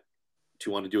draw it. Do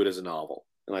you want to do it as a novel?"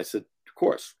 And I said, "Of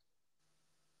course."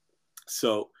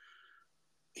 So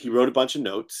he wrote a bunch of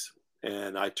notes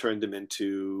and I turned them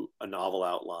into a novel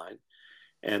outline.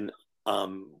 And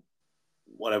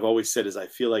what I've always said is I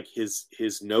feel like his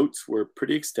notes were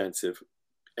pretty extensive,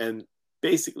 and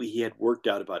basically he had worked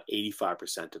out about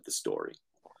 85% of the story.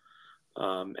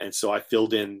 And so I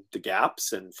filled in the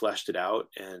gaps and fleshed it out,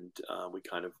 and we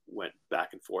kind of went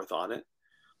back and forth on it,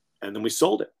 and then we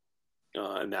sold it,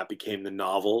 and that became the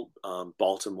novel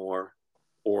Baltimore,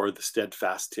 or the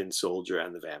Steadfast Tin Soldier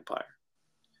and the Vampire.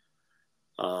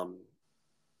 Um,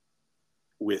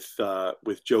 with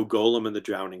Joe Golem and the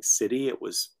Drowning City, it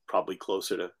was probably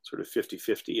closer to sort of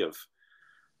 50-50 of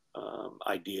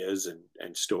ideas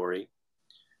and story.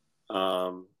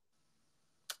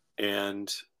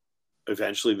 And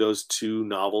eventually those two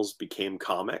novels became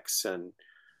comics. And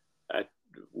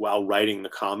while writing the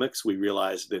comics, we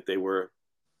realized that they were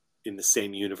in the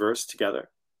same universe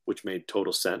together, which made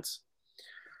total sense.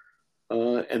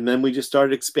 And then we just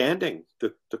started expanding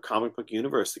the comic book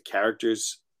universe. The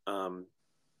characters,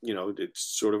 it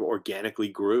sort of organically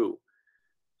grew.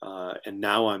 And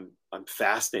now I'm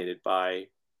fascinated by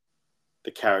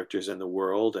the characters and the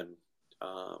world, and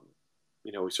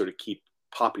we sort of keep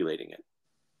populating it.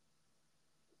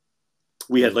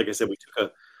 We had, like I said, we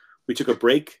took a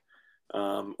break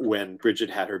when Bridget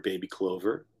had her baby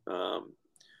Clover, and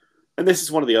this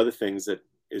is one of the other things that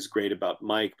is great about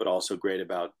Mike, but also great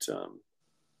about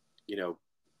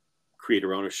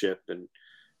creator ownership and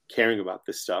caring about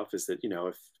this stuff, is that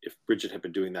if Bridget had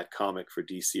been doing that comic for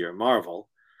DC or Marvel,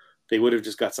 they would have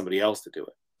just got somebody else to do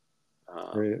it.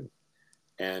 Right.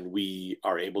 And we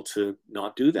are able to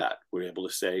not do that. We're able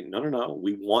to say, no,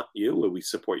 we want you, we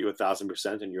support you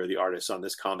 1,000%, and you're the artist on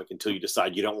this comic until you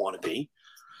decide you don't want to be.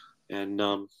 And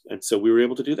so we were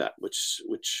able to do that, which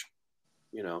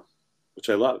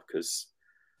I love, because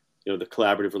the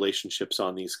collaborative relationships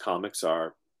on these comics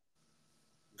are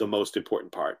the most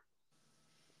important part.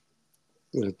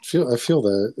 I feel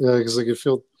that, yeah, because I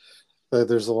feel that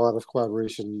there's a lot of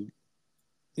collaboration,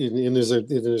 and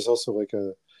there's also like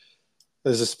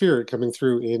there's a spirit coming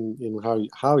through in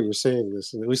how you're saying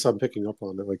this, and at least I'm picking up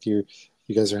on it. Like you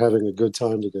guys are having a good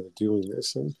time together doing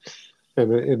this, and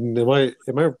am I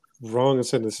wrong in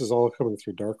saying this is all coming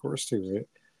through Dark Horse too, right?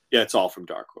 Yeah, it's all from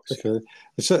Dark Horse. Okay,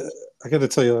 I got to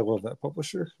tell you, I love that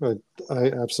publisher. I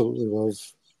absolutely love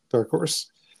Dark Horse.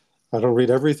 I don't read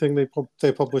everything they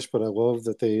publish, but I love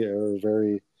that they are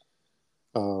very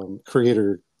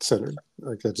creator centered.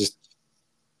 Like I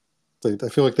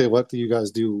feel like they let you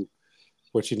guys do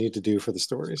what you need to do for the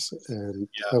stories, and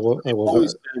yeah, I love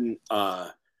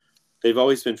that. They've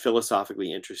always been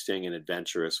philosophically interesting and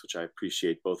adventurous, which I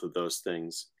appreciate both of those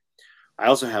things. I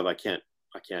also have I can't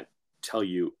tell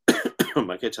you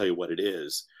I can't tell you what it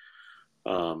is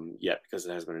yet, because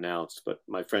it hasn't been announced. But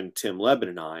my friend Tim Lebin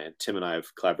and I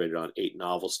have collaborated on 8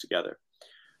 novels together.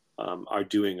 Are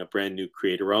doing a brand new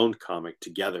creator-owned comic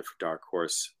together for Dark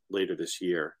Horse later this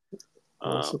year,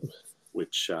 awesome.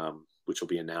 which will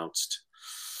be announced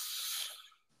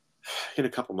in a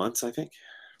couple months, I think.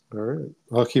 All right,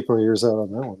 I'll keep my ears out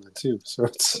on that one then too. So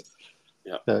it's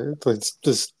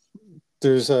just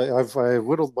I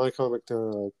whittled my comic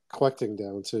collecting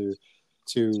down to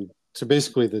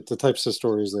basically the types of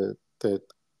stories that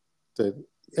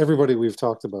everybody we've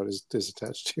talked about is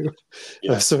attached to.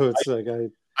 Yeah. So it's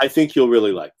I think you'll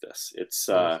really like this. It's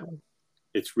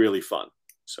really fun.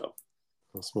 So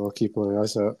I'll keep my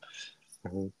eyes out.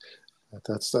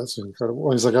 That's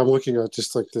incredible. He's like, I'm looking at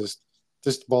just like this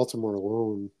Baltimore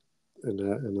alone in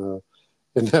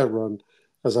that run,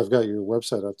 as I've got your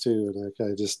website up too, and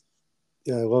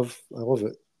I love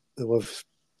it.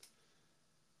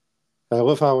 I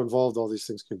love how involved all these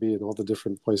things can be in all the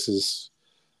different places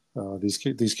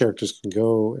these characters can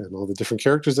go, and all the different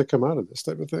characters that come out of this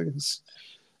type of thing.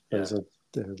 Yeah.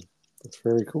 That's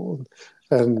very cool.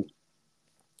 And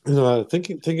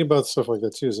thinking about stuff like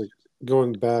that too is like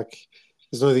going back.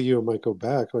 There's no that you and Mike go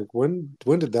back. Like when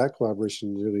did that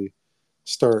collaboration really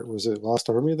start? Was it Lost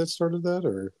Army that started that,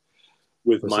 or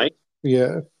With was it? Mike,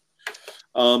 Yeah,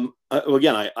 well,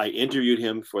 again, I interviewed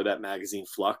him for that magazine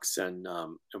Flux, and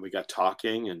we got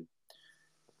talking, and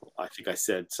I think I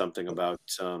said something about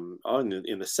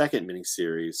in the second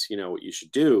miniseries, what you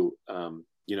should do.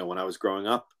 When I was growing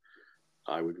up,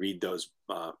 I would read those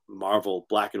Marvel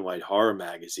black and white horror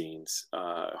magazines,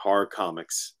 horror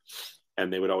comics,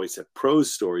 and they would always have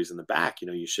prose stories in the back.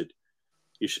 You should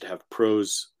have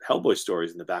prose Hellboy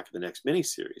stories in the back of the next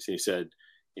miniseries. And he said,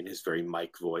 in his very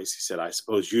Mike voice, he said, "I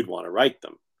suppose you'd want to write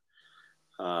them."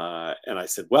 And I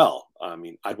said, "Well, I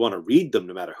mean, I'd want to read them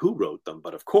no matter who wrote them,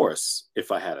 but of course,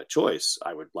 if I had a choice,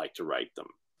 I would like to write them."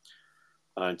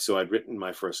 And so I'd written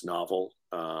my first novel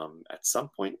at some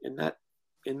point in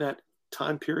that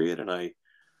time period, and I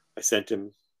sent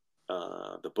him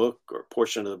the book or a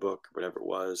portion of the book, whatever it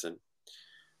was, and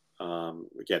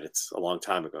again, it's a long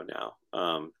time ago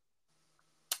now.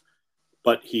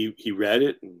 But he read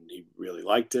it and he really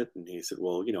liked it, and he said,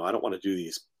 "Well, I don't want to do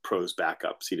these prose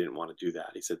backups." He didn't want to do that.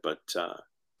 He said,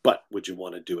 "But would you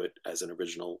want to do it as an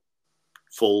original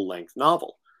full length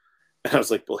novel?" And I was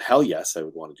like, "Well, hell yes, I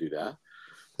would want to do that."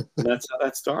 And that's how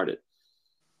that started.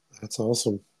 that's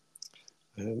awesome.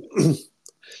 And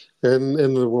and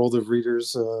in the world of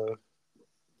readers of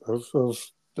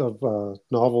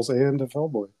novels and of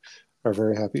Hellboy are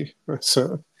very happy.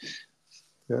 So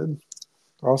good,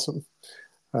 awesome.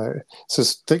 So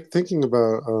thinking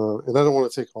about, and I don't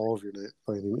want to take all of your night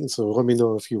by any means. So let me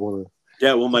know if you want to.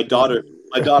 Yeah, well, my daughter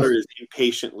is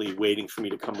impatiently waiting for me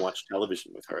to come watch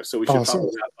television with her, so we should Awesome.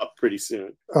 probably wrap up pretty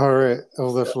soon. All right,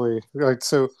 I'll definitely. Right,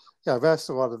 so yeah, I've asked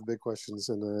a lot of the big questions,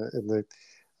 um,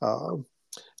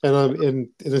 and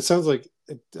it sounds like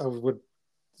I would.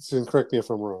 And correct me if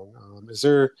I'm wrong. Is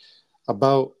there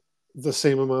about the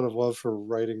same amount of love for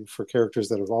writing for characters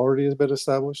that have already been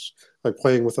established, like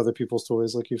playing with other people's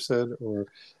toys, like you've said, or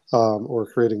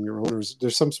creating your own? Or is there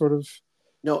some sort of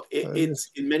No, uh, it's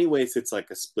in many ways it's like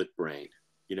a split brain.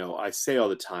 I say all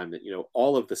the time that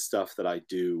all of the stuff that I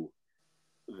do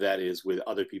that is with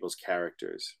other people's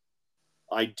characters,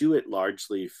 I do it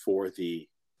largely for the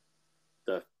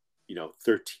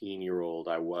 13-year-old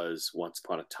I was once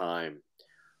upon a time,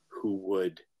 who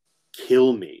would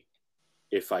kill me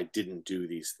if I didn't do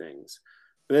these things.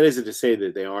 But that isn't to say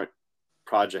that they aren't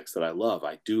projects that I love.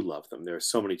 I do love them. There are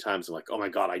so many times I'm like, oh my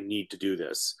God, I need to do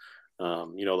this.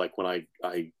 Like when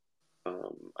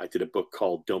I did a book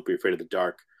called Don't Be Afraid of the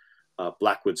Dark,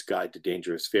 Blackwood's Guide to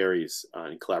Dangerous Fairies,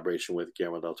 in collaboration with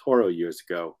Guillermo del Toro years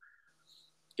ago.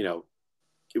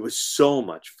 It was so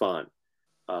much fun.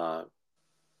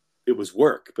 It was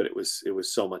work, but it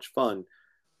was so much fun.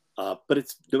 But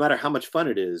it's no matter how much fun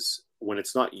it is, when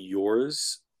it's not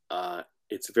yours,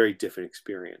 it's a very different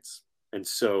experience. And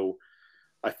so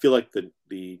I feel like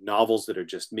the novels that are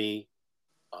just me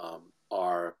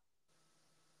are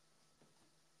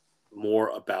more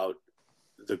about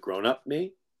the grown up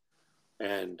me,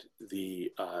 and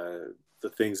the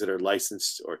things that are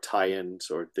licensed or tie-ins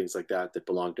or things like that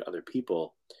belong to other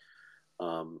people.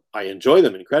 I enjoy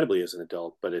them incredibly as an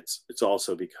adult, but it's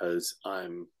also because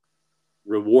I'm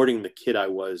rewarding the kid I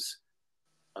was,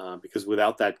 because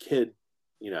without that kid,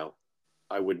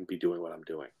 I wouldn't be doing what I'm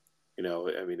doing.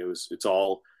 I mean, it's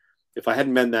all, if I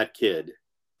hadn't been that kid,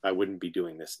 I wouldn't be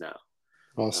doing this now.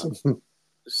 awesome?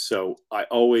 So I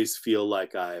always feel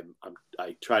like I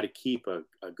try to keep a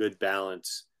good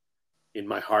balance in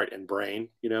my heart and brain,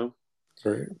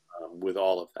 Right. with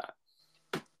all of that.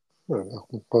 Love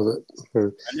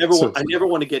it. I never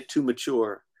want to get too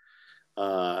mature,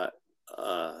 uh,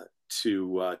 to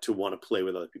want to play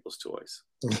with other people's toys.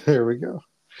 There we go.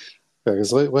 Yeah,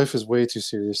 because life is way too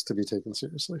serious to be taken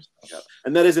seriously. Yeah.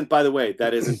 And that isn't, by the way, I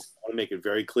want to make it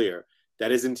very clear,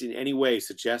 that isn't in any way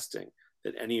suggesting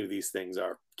that any of these things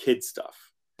are kid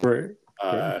stuff. Right.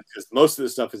 Because most of the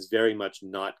stuff is very much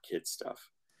not kid stuff.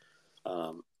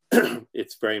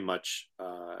 It's very much,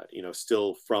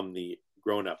 still from the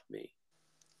grown-up me.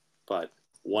 But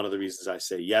one of the reasons I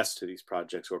say yes to these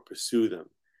projects or pursue them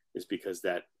is because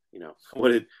that,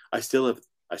 I still have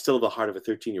the heart of a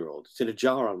 13-year-old. It's in a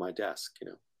jar on my desk.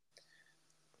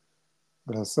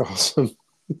 That's awesome.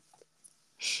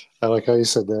 I like how you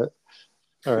said that.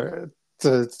 All right.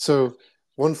 So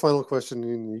one final question,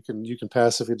 and you can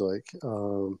pass if you'd like,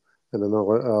 and then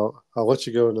I'll let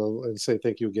you go and say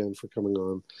thank you again for coming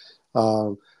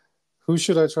on. who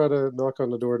should I try to knock on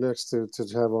the door next to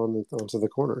have onto the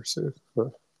corner? So,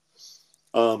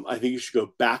 I think you should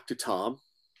go back to Tom.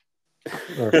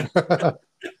 right.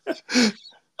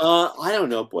 I don't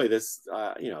know, boy. This,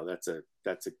 that's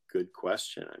a good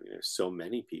question. I mean, there's so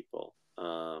many people.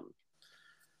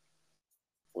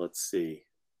 Let's see.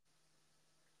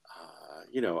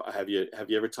 Have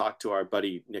you ever talked to our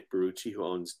buddy Nick Barucci, who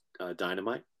owns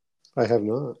Dynamite? I have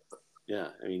not. Yeah,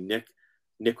 I mean,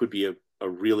 Nick would be a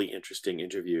really interesting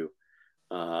interview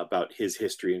about his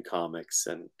history in comics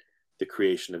and the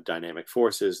creation of Dynamic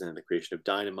Forces and the creation of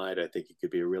Dynamite. I think it could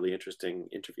be a really interesting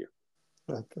interview.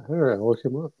 All right, I'll look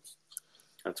him up.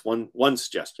 That's one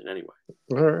suggestion, anyway.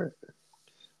 All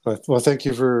right. Well, thank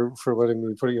you for letting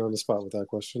me put you on the spot with that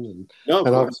question, and No, of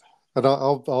course.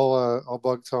 I'll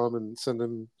bug Tom and send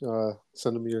him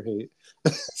your hate.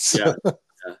 So, yeah.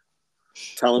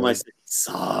 Tell him I said it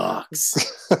sucks.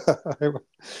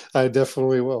 I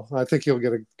definitely will. I think you'll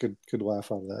get a good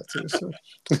laugh out of that too.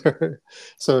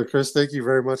 So Chris, thank you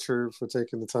very much for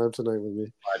taking the time tonight with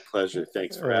me. My pleasure.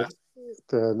 Thanks for asking.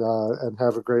 And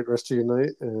have a great rest of your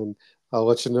night. And I'll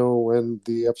let you know when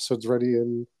the episode's ready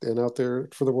and out there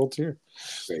for the world to hear.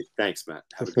 Great. Thanks, Matt.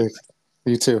 Have a good night.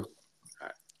 You too. All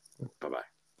right. Bye-bye.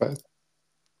 Bye.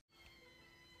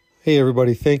 Hey,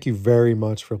 everybody. Thank you very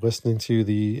much for listening to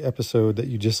the episode that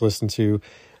you just listened to,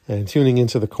 and tuning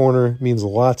into The Corner means a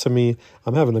lot to me.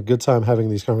 I'm having a good time having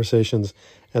these conversations,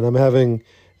 and I'm having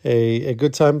a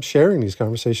good time sharing these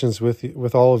conversations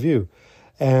with all of you.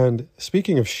 And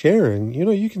speaking of sharing,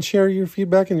 you can share your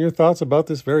feedback and your thoughts about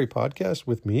this very podcast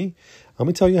with me. Let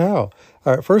me tell you how.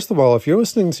 All right, first of all, if you're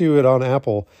listening to it on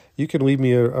Apple, you can leave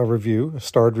me a review, a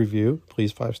starred review,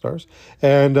 please 5 stars,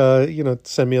 and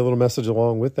send me a little message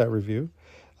along with that review.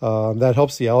 That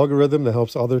helps the algorithm. That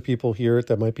helps other people hear it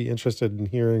that might be interested in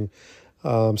hearing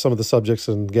some of the subjects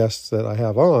and guests that I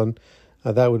have on.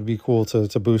 That would be cool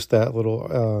to boost that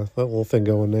little thing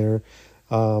going there.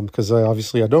 Because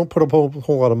I don't put a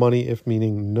whole lot of money, if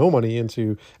meaning no money,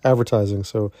 into advertising.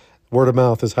 So word of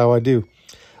mouth is how I do.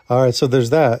 All right, so there's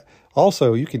that.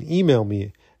 Also, you can email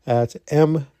me at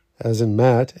M as in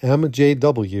Matt,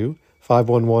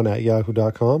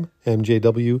 MJW511@yahoo.com,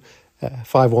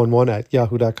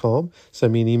 MJW511@yahoo.com.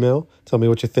 Send me an email. Tell me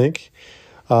what you think.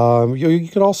 You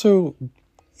can also,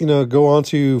 go on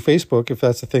to Facebook if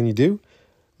that's the thing you do.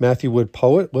 Matthew Wood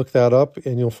Poet, look that up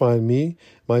and you'll find me,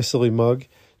 my silly mug,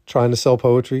 trying to sell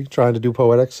poetry, trying to do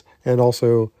poetics, and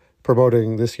also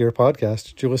promoting this here podcast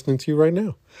that you're listening to right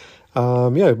now.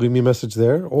 Leave me a message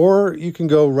there, or you can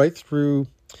go right through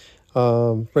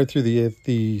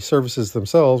the services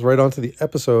themselves, right onto the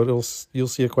episode. You'll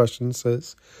see a question that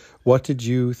says, "What did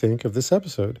you think of this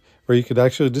episode?" Or you could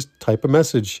actually just type a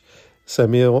message,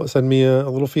 send me a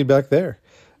little feedback there.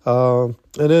 And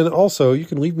then also you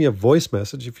can leave me a voice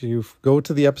message. If you go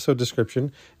to the episode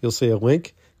description, you'll see a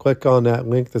link. Click on that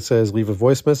link that says leave a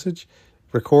voice message,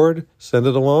 record, send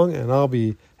it along, and I'll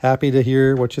be happy to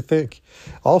hear what you think.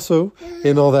 Also,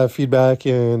 in all that feedback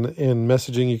and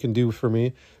messaging you can do for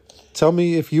me, tell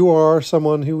me if you are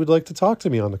someone who would like to talk to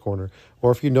me on The Corner,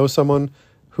 or if you know someone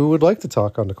who would like to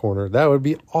talk on The Corner. That would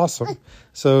be awesome.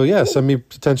 So send me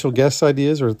potential guest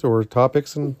ideas or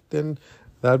topics, and then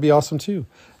that'd be awesome too.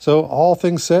 So all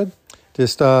things said,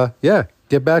 just,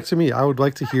 get back to me. I would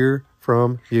like to hear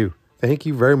from you. Thank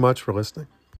you very much for listening.